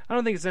 Okay, I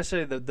don't think it's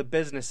necessarily the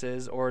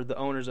businesses or the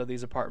owners of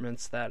these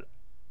apartments that,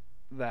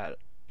 but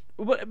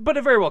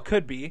it very well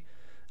could be.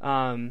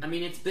 I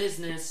mean, it's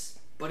business.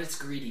 But it's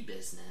greedy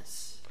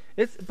business.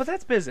 But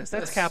that's business.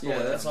 That's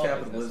capitalism. Yeah, that's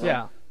capitalism.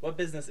 Yeah. What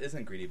business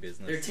isn't greedy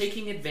business? They're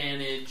taking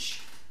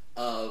advantage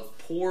of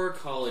poor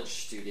college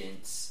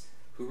students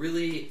who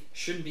really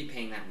shouldn't be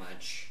paying that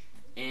much.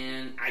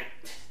 And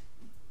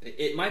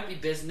it might be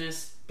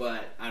business,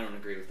 but I don't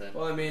agree with that.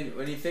 Well, I mean,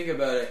 when you think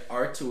about it,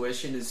 our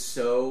tuition is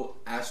so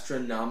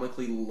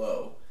astronomically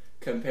low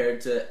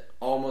compared to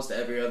almost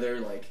every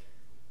other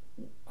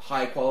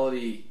high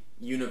quality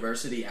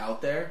university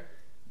out there.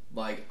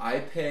 Like,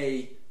 I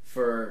pay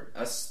for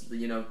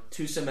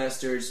 2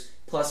 semesters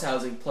plus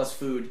housing plus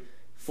food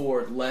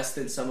for less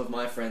than some of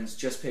my friends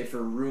just pay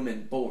for room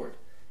and board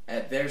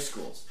at their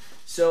schools.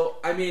 So,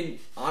 I mean,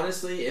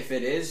 honestly, if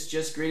it is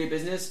just greedy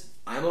business,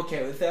 I'm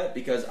okay with that,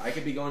 because I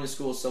could be going to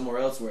school somewhere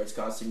else where it's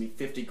costing me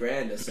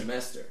 $50,000 a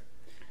semester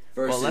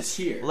versus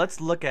here. Let's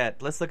look at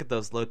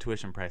those low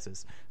tuition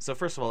prices. So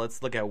first of all,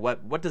 let's look at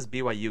what does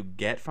BYU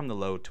get from the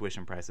low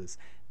tuition prices.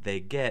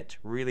 They get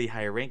really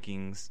high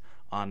rankings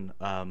on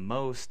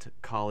most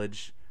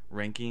college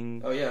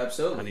ranking. Oh yeah,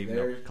 absolutely.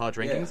 College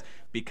rankings,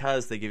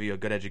 because they give you a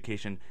good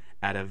education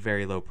at a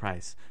very low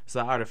price.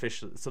 So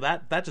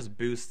that just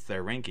boosts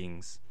their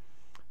rankings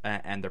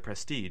and their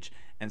prestige.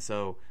 And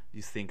so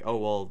you think, oh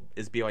well,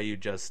 is BYU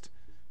just,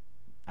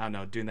 I don't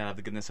know, doing that out of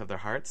the goodness of their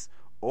hearts,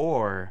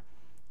 or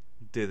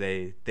do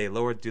they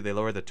lower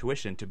the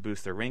tuition to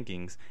boost their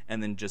rankings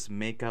and then just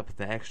make up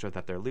the extra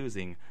that they're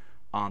losing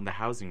on the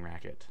housing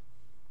racket?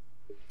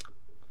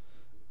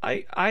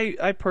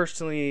 I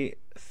personally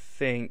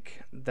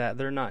think that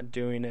they're not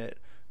doing it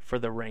for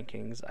the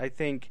rankings. I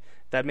think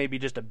that may be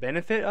just a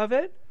benefit of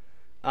it,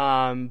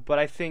 but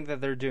I think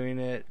that they're doing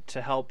it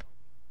to help,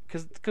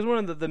 because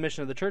one of the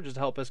mission of the church is to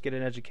help us get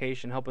an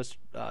education, help us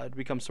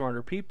become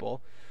smarter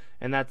people,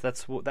 and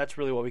that's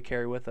really what we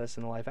carry with us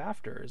in the life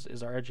after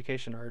is our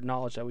education, our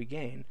knowledge that we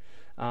gain.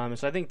 And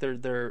so I think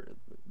their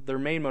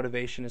main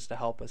motivation is to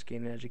help us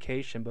gain an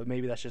education, but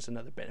maybe that's just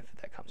another benefit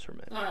that comes from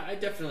it. I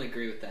definitely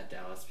agree with that,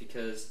 Dallas,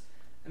 because,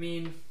 I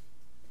mean,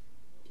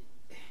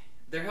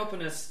 they're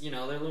helping us. They're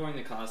lowering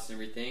the cost and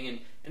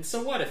everything. And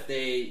so what if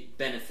they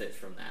benefit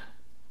from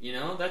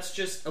that? That's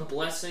just a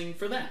blessing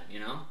for them.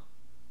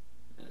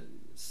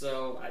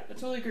 So I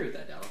totally agree with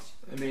that, Dallas.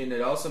 I mean,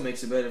 it also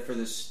makes it better for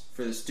the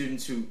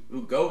students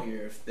who go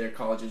here if their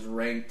college is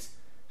ranked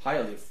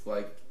highly. If,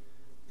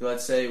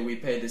 let's say we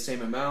paid the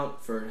same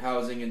amount for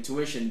housing and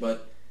tuition,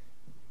 but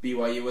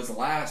BYU was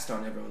last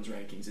on everyone's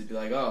rankings. It'd be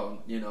like, oh,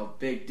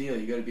 big deal,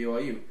 you go to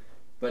BYU.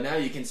 But now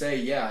you can say,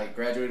 yeah, I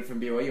graduated from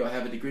BYU, I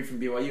have a degree from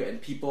BYU,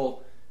 and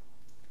people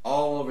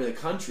all over the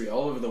country,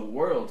 all over the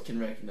world can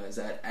recognize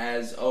that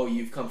as, oh,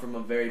 you've come from a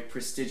very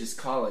prestigious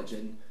college.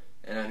 And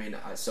I mean,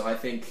 so I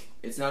think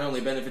it's not only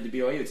a benefit to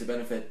BYU, it's a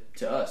benefit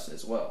to us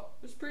as well.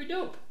 It's pretty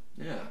dope.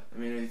 Yeah, I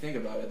mean, when you think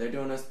about it, they're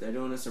doing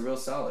us a real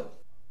solid.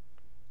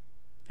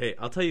 Hey,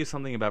 I'll tell you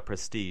something about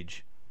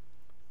Prestige.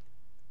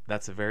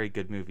 That's a very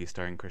good movie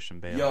starring Christian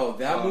Bale. Yo,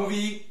 that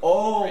movie,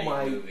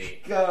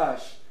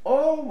 gosh.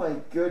 Oh my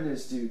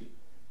goodness, dude.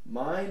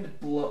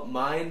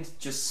 Mind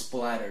just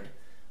splattered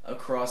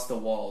across the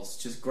walls.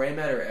 Just gray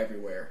matter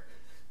everywhere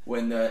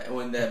when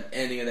the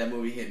ending of that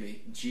movie hit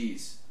me.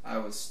 Jeez, I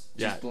was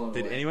just blown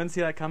away. Did anyone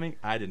see that coming?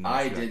 I did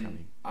not see that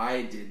coming.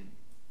 I didn't.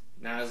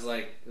 Now it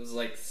was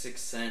like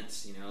Sixth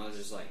Sense, It was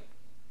just like,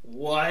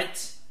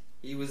 what?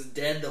 He was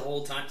dead the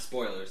whole time.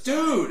 Spoilers.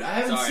 Dude, I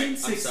haven't seen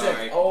Sixth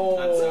Sense. Oh,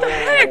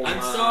 I'm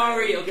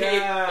sorry. Okay,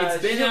 gosh.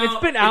 It's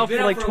been out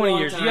for like 20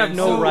 years. You have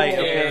no right.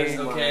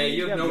 Okay,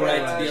 you have no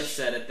right to be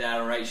upset at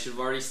that. All right, you should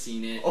have already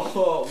seen it.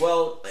 Oh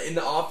well, in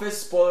The Office,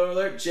 spoiler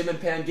alert: Jim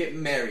and Pam get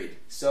married.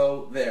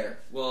 So there.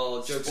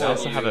 Well, jokes They on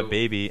also you. have a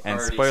baby, and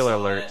Already spoiler saw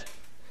alert. it.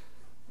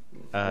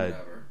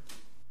 Whatever.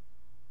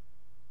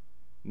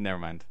 Never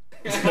mind.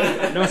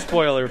 No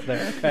spoilers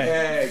there. Okay.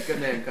 Hey,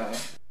 good man, Kyle.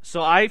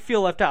 So I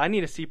feel left out. I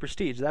need to see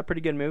Prestige. Is that a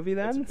pretty good movie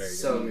then?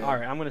 So good. All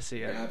right, I'm going to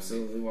see it. Yeah,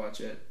 absolutely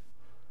watch it.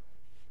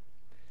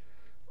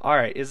 All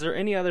right, is there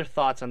any other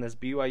thoughts on this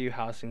BYU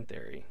housing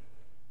theory?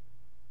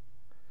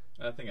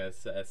 I think I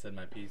said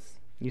my piece.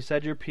 You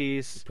said your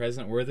piece.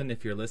 President Worthen,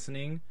 if you're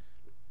listening,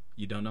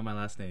 you don't know my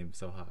last name,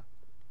 so ha.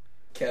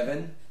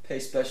 Kevin, pay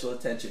special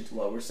attention to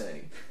what we're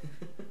saying.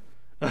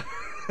 Oh,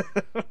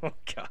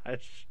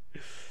 gosh.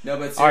 No,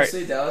 but All right,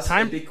 seriously, Dallas,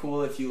 time- it'd be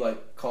cool if you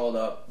called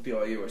up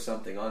BYU or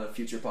something on a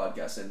future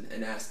podcast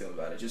and asked them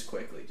about it just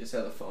quickly. Just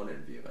have a phone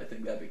interview. I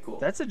think that'd be cool.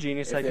 That's a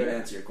genius if they would idea.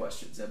 answer your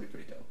questions, that'd be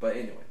pretty dope. But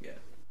anyway, yeah.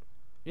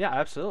 Yeah,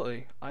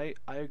 absolutely. I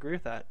agree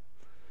with that.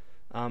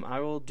 I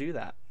will do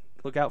that.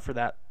 Look out for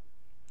that.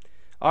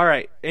 All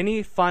right,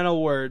 any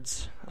final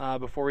words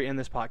before we end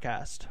this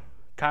podcast?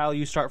 Kyle,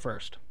 you start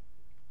first.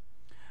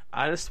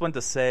 I just want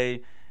to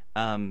say,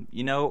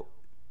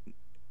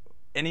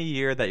 any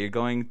year that you're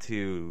going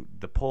to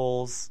the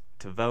polls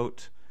to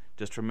vote,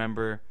 just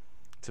remember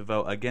to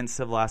vote against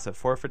civil asset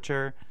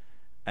forfeiture,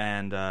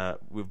 and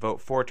we vote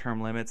for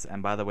term limits,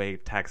 and by the way,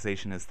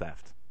 taxation is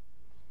theft.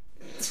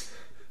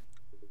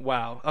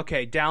 Wow.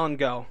 Okay, Dallin,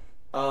 go.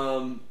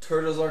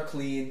 Turtles are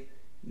clean,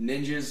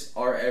 ninjas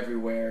are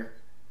everywhere,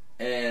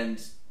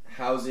 and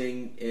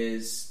housing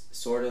is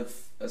sort of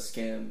a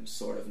scam,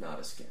 sort of not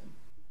a scam.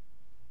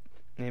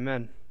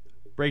 Amen.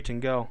 Brayton,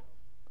 go.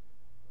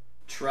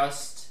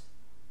 Trust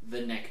the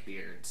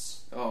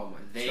neckbeards. Oh my!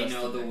 They trust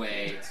know the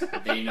way.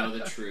 They know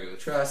the truth.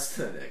 Trust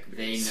the neck.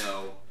 They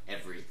know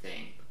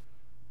everything.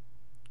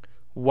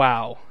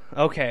 Wow.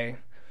 Okay.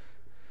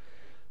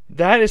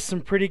 That is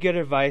some pretty good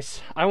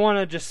advice. I want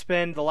to just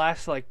spend the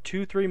last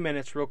 2-3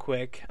 minutes real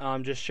quick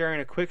just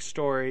sharing a quick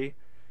story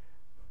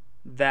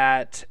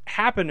that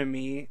happened to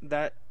me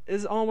that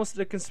is almost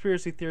a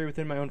conspiracy theory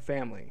within my own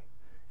family.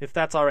 If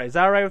that's all right. Is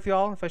that all right with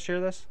y'all if I share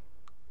this?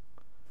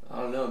 I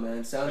don't know, man.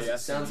 It sounds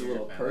a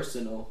little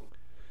personal.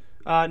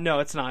 No,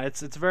 it's not.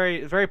 It's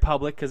very very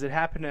public because it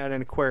happened at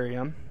an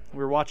aquarium. We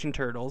were watching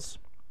turtles.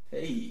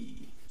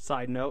 Hey.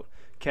 Side note.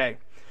 Okay.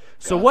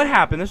 So what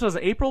happened? This was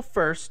April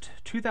 1st,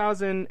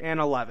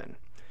 2011.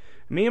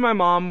 Me and my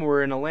mom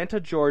were in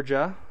Atlanta,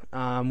 Georgia.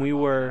 We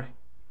were...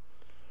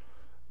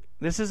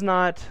 This is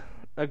not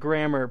a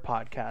grammar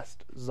podcast.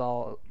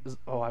 I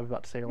was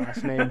about to say your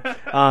last name.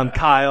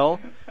 Kyle.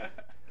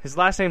 His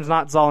last name's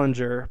not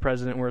Zollinger,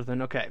 President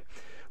Worthen. Okay.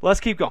 Let's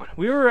keep going.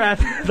 We were at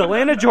the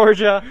Atlanta,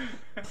 Georgia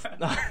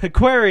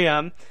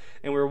aquarium,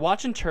 and we were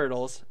watching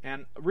turtles.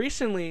 And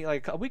recently,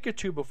 a week or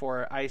two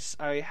before, I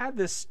had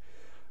this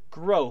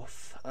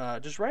growth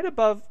just right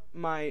above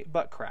my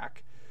butt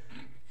crack.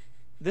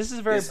 This is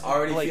very This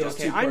already blatant.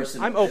 feels too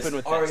personal. I'm open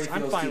with already this.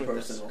 I'm feels fine too with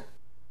personal. this.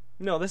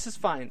 No, this is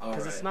fine All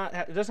because it's right.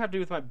 not. It doesn't have to do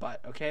with my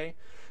butt, okay?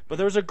 But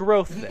there was a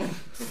growth there,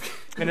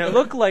 and it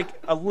looked like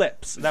a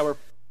lips that were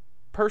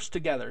pursed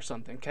together or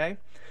something, okay?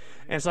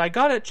 And so I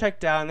got it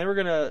checked out, and they were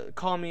gonna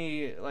call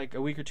me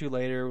a week or two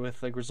later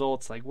with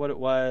results, what it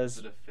was.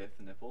 Is it a fifth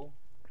nipple?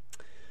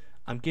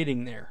 I'm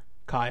getting there,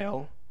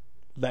 Kyle.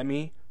 Let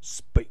me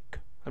speak.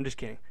 I'm just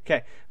kidding.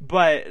 Okay,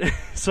 but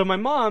so my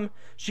mom,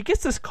 she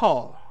gets this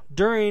call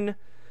during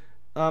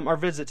our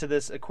visit to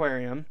this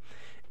aquarium,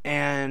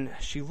 and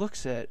she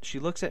looks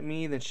at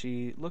me, then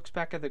she looks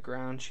back at the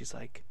ground. She's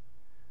like,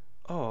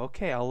 "Oh,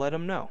 okay, I'll let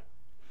him know."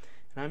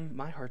 And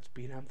my heart's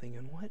beating. I'm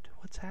thinking,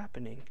 what's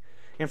happening?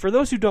 And for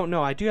those who don't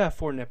know, I do have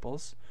 4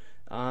 nipples.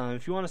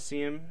 If you want to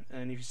see them,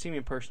 and if you see me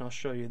in person, I'll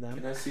show you them.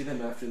 Can I see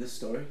them after this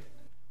story?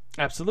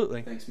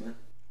 Absolutely. Thanks, man.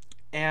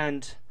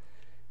 And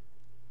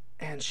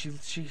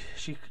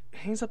she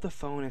hangs up the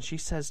phone and she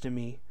says to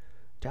me,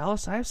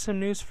 Dallas, I have some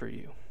news for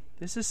you.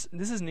 This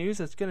is news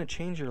that's going to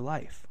change your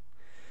life.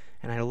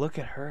 And I look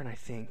at her and I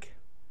think,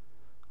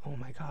 oh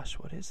my gosh,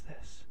 what is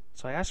this?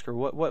 So I ask her,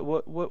 what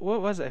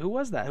was it? Who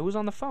was that? Who was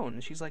on the phone?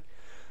 And she's like,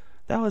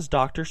 that was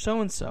Dr.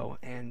 So-and-so.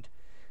 And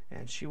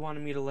she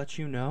wanted me to let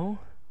you know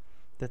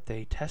that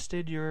they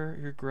tested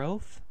your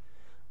growth,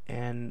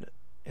 and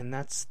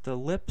that's the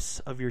lips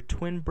of your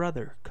twin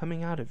brother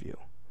coming out of you.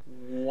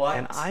 What?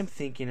 And I'm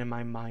thinking in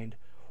my mind,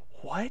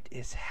 what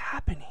is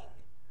happening?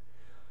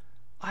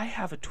 I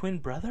have a twin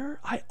brother?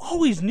 I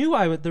always knew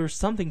there was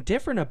something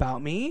different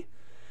about me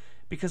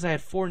because I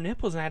had 4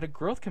 nipples and I had a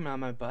growth come out of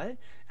my butt.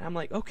 And I'm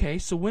like, okay,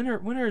 so when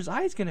are his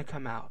eyes going to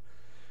come out?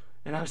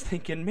 And I was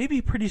thinking,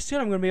 maybe pretty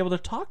soon I'm going to be able to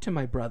talk to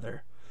my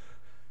brother.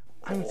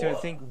 I'm going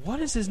to think, what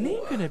is his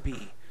name going to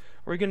be?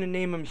 Are we going to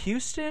name him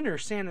Houston or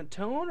San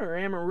Antonio or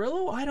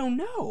Amarillo? I don't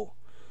know.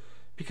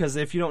 Because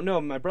if you don't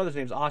know, my brother's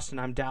name's Austin.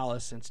 I'm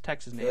Dallas, and it's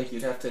Texas I name. feel like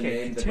you'd have to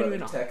name the brother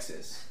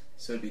Texas.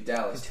 So it'd be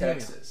Dallas,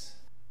 Texas.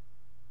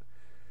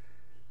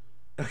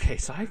 Okay,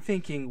 so I'm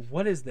thinking,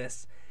 what is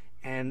this?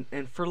 And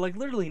for like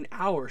literally an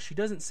hour, she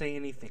doesn't say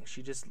anything.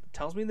 She just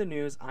tells me the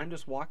news. I'm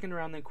just walking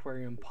around the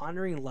aquarium,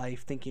 pondering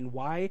life, thinking,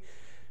 why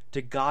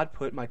did God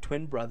put my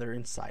twin brother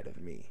inside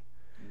of me?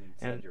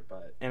 Inside your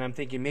butt. And I'm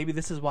thinking, maybe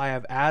this is why I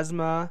have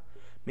asthma.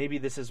 Maybe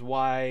this is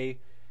why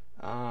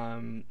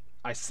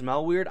I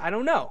smell weird. I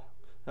don't know.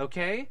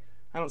 Okay?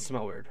 I don't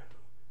smell weird.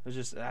 I was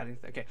just adding.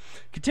 Okay.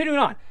 Continuing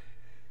on.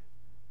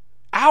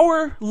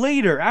 Hour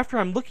later, after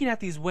I'm looking at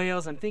these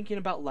whales, I'm thinking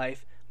about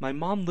life, my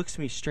mom looks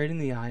me straight in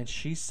the eye and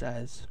she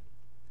says,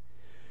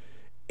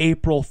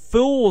 April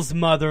Fool's,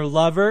 mother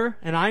lover.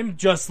 And I'm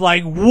just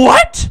like,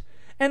 what?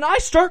 And I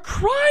start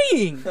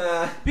crying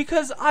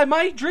because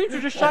my dreams were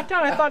just shut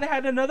down. I thought I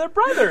had another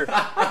brother.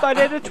 I thought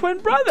I had a twin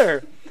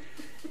brother.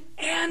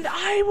 And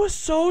I was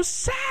so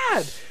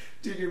sad.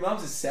 Dude, your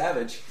mom's a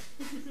savage.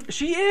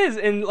 She is.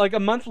 And like a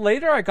month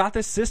later, I got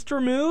this cyst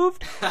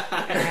removed.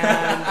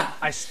 And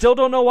I still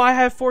don't know why I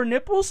have 4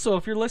 nipples. So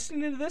if you're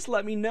listening to this,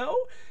 let me know.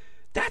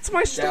 That's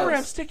my story. Dallas.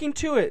 I'm sticking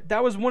to it.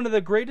 That was one of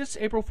the greatest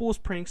April Fool's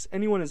pranks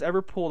anyone has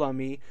ever pulled on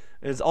me.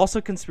 It is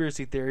also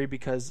conspiracy theory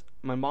because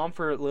my mom,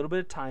 for a little bit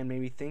of time, made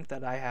me think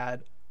that I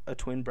had a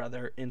twin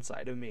brother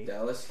inside of me.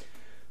 Dallas,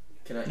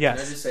 can I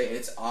just say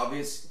it's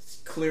obvious, it's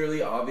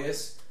clearly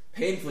obvious,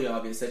 painfully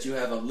obvious that you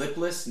have a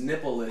lipless,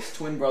 nippleless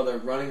twin brother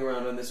running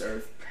around on this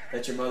earth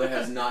that your mother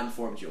has not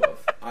informed you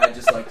of. I'd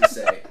just like to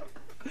say,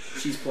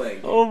 she's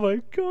playing you. Oh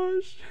my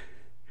gosh.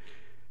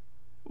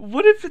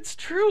 What if it's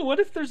true? What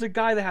if there's a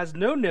guy that has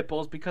no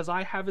nipples because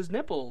I have his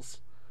nipples?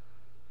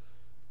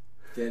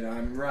 Then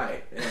I'm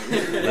right.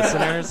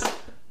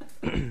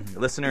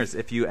 Listeners,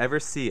 if you ever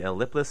see a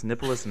lipless,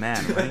 nippleless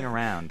man running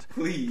around,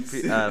 Please.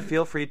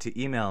 feel free to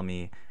email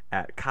me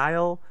at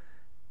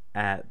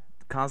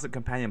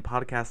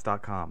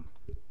kyle@constantcompanionpodcast.com.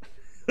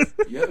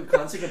 You have a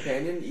Constant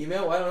Companion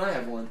email? Why don't I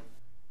have one?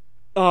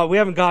 We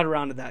haven't got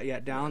around to that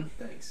yet, Dallin.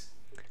 Thanks.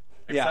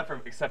 Yeah.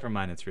 Except for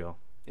mine, it's real.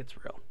 It's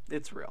real.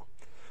 It's real.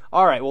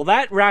 All right. Well,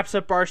 that wraps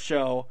up our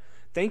show.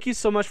 Thank you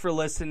so much for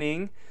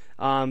listening.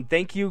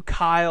 Thank you,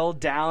 Kyle,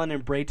 Dallin,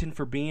 and Brayton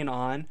for being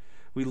on.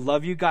 We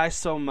love you guys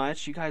so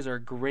much. You guys are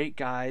great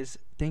guys.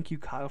 Thank you,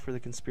 Kyle, for the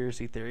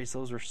conspiracy theories.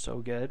 Those were so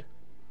good.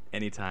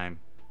 Anytime.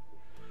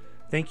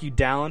 Thank you,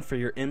 Dallin, for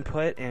your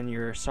input and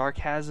your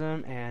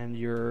sarcasm and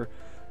your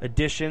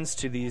additions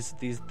to these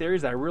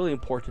theories that are really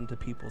important to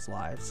people's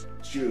lives.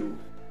 Jew.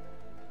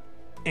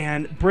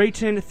 And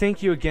Brayton,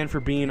 thank you again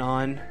for being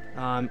on.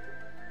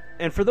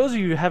 And for those of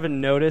you who haven't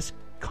noticed,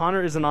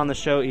 Connor isn't on the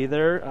show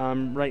either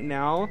right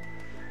now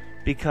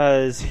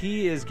because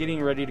he is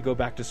getting ready to go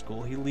back to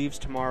school. He leaves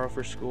tomorrow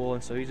for school,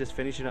 and so he's just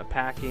finishing up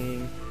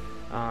packing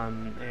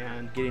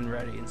and getting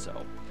ready. And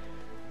so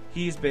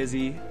he's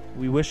busy.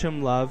 We wish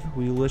him love.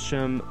 We wish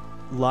him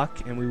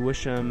luck, and we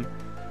wish him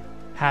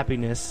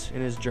happiness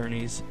in his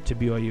journeys to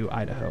BYU,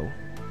 Idaho.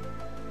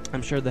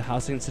 I'm sure the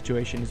housing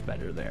situation is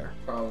better there.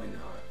 Probably not.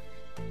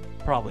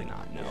 Probably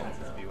not, no.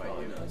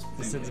 Probably not.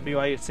 This is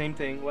BYU, same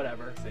thing,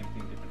 whatever. Same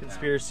thing, different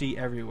Conspiracy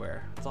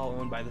everywhere. It's all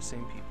owned by the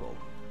same people.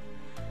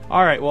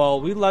 All right, well,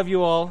 we love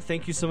you all.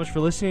 Thank you so much for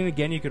listening.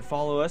 Again, you can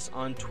follow us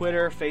on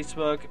Twitter,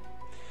 Facebook,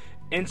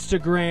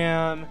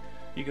 Instagram.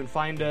 You can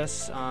find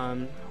us.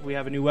 We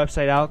have a new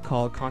website out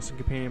called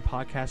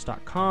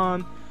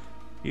ConstantCompanionPodcast.com.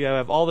 You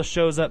have all the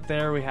shows up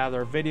there. We have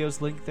our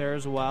videos linked there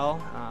as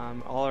well.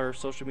 All our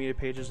social media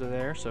pages are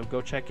there, so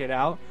go check it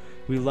out.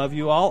 We love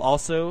you all.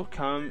 Also,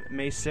 come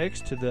May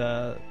 6th to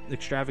the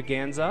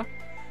extravaganza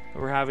that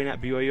we're having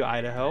at BYU,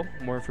 Idaho.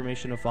 More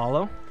information to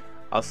follow.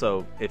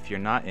 Also, if you're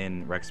not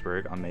in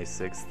Rexburg on May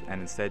 6th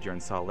and instead you're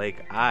in Salt Lake,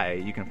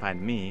 you can find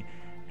me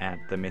at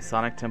the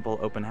Masonic Temple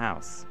Open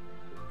House.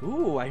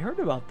 Ooh, I heard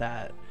about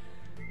that.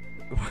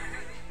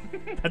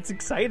 That's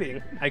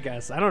exciting, I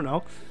guess. I don't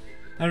know.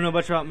 I don't know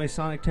much about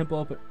Masonic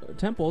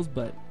temples,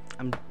 but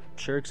I'm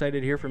sure excited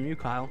to hear from you,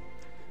 Kyle.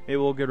 Maybe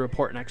we'll get a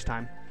report next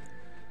time.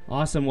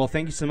 Awesome. Well,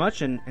 thank you so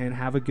much, and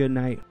have a good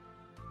night.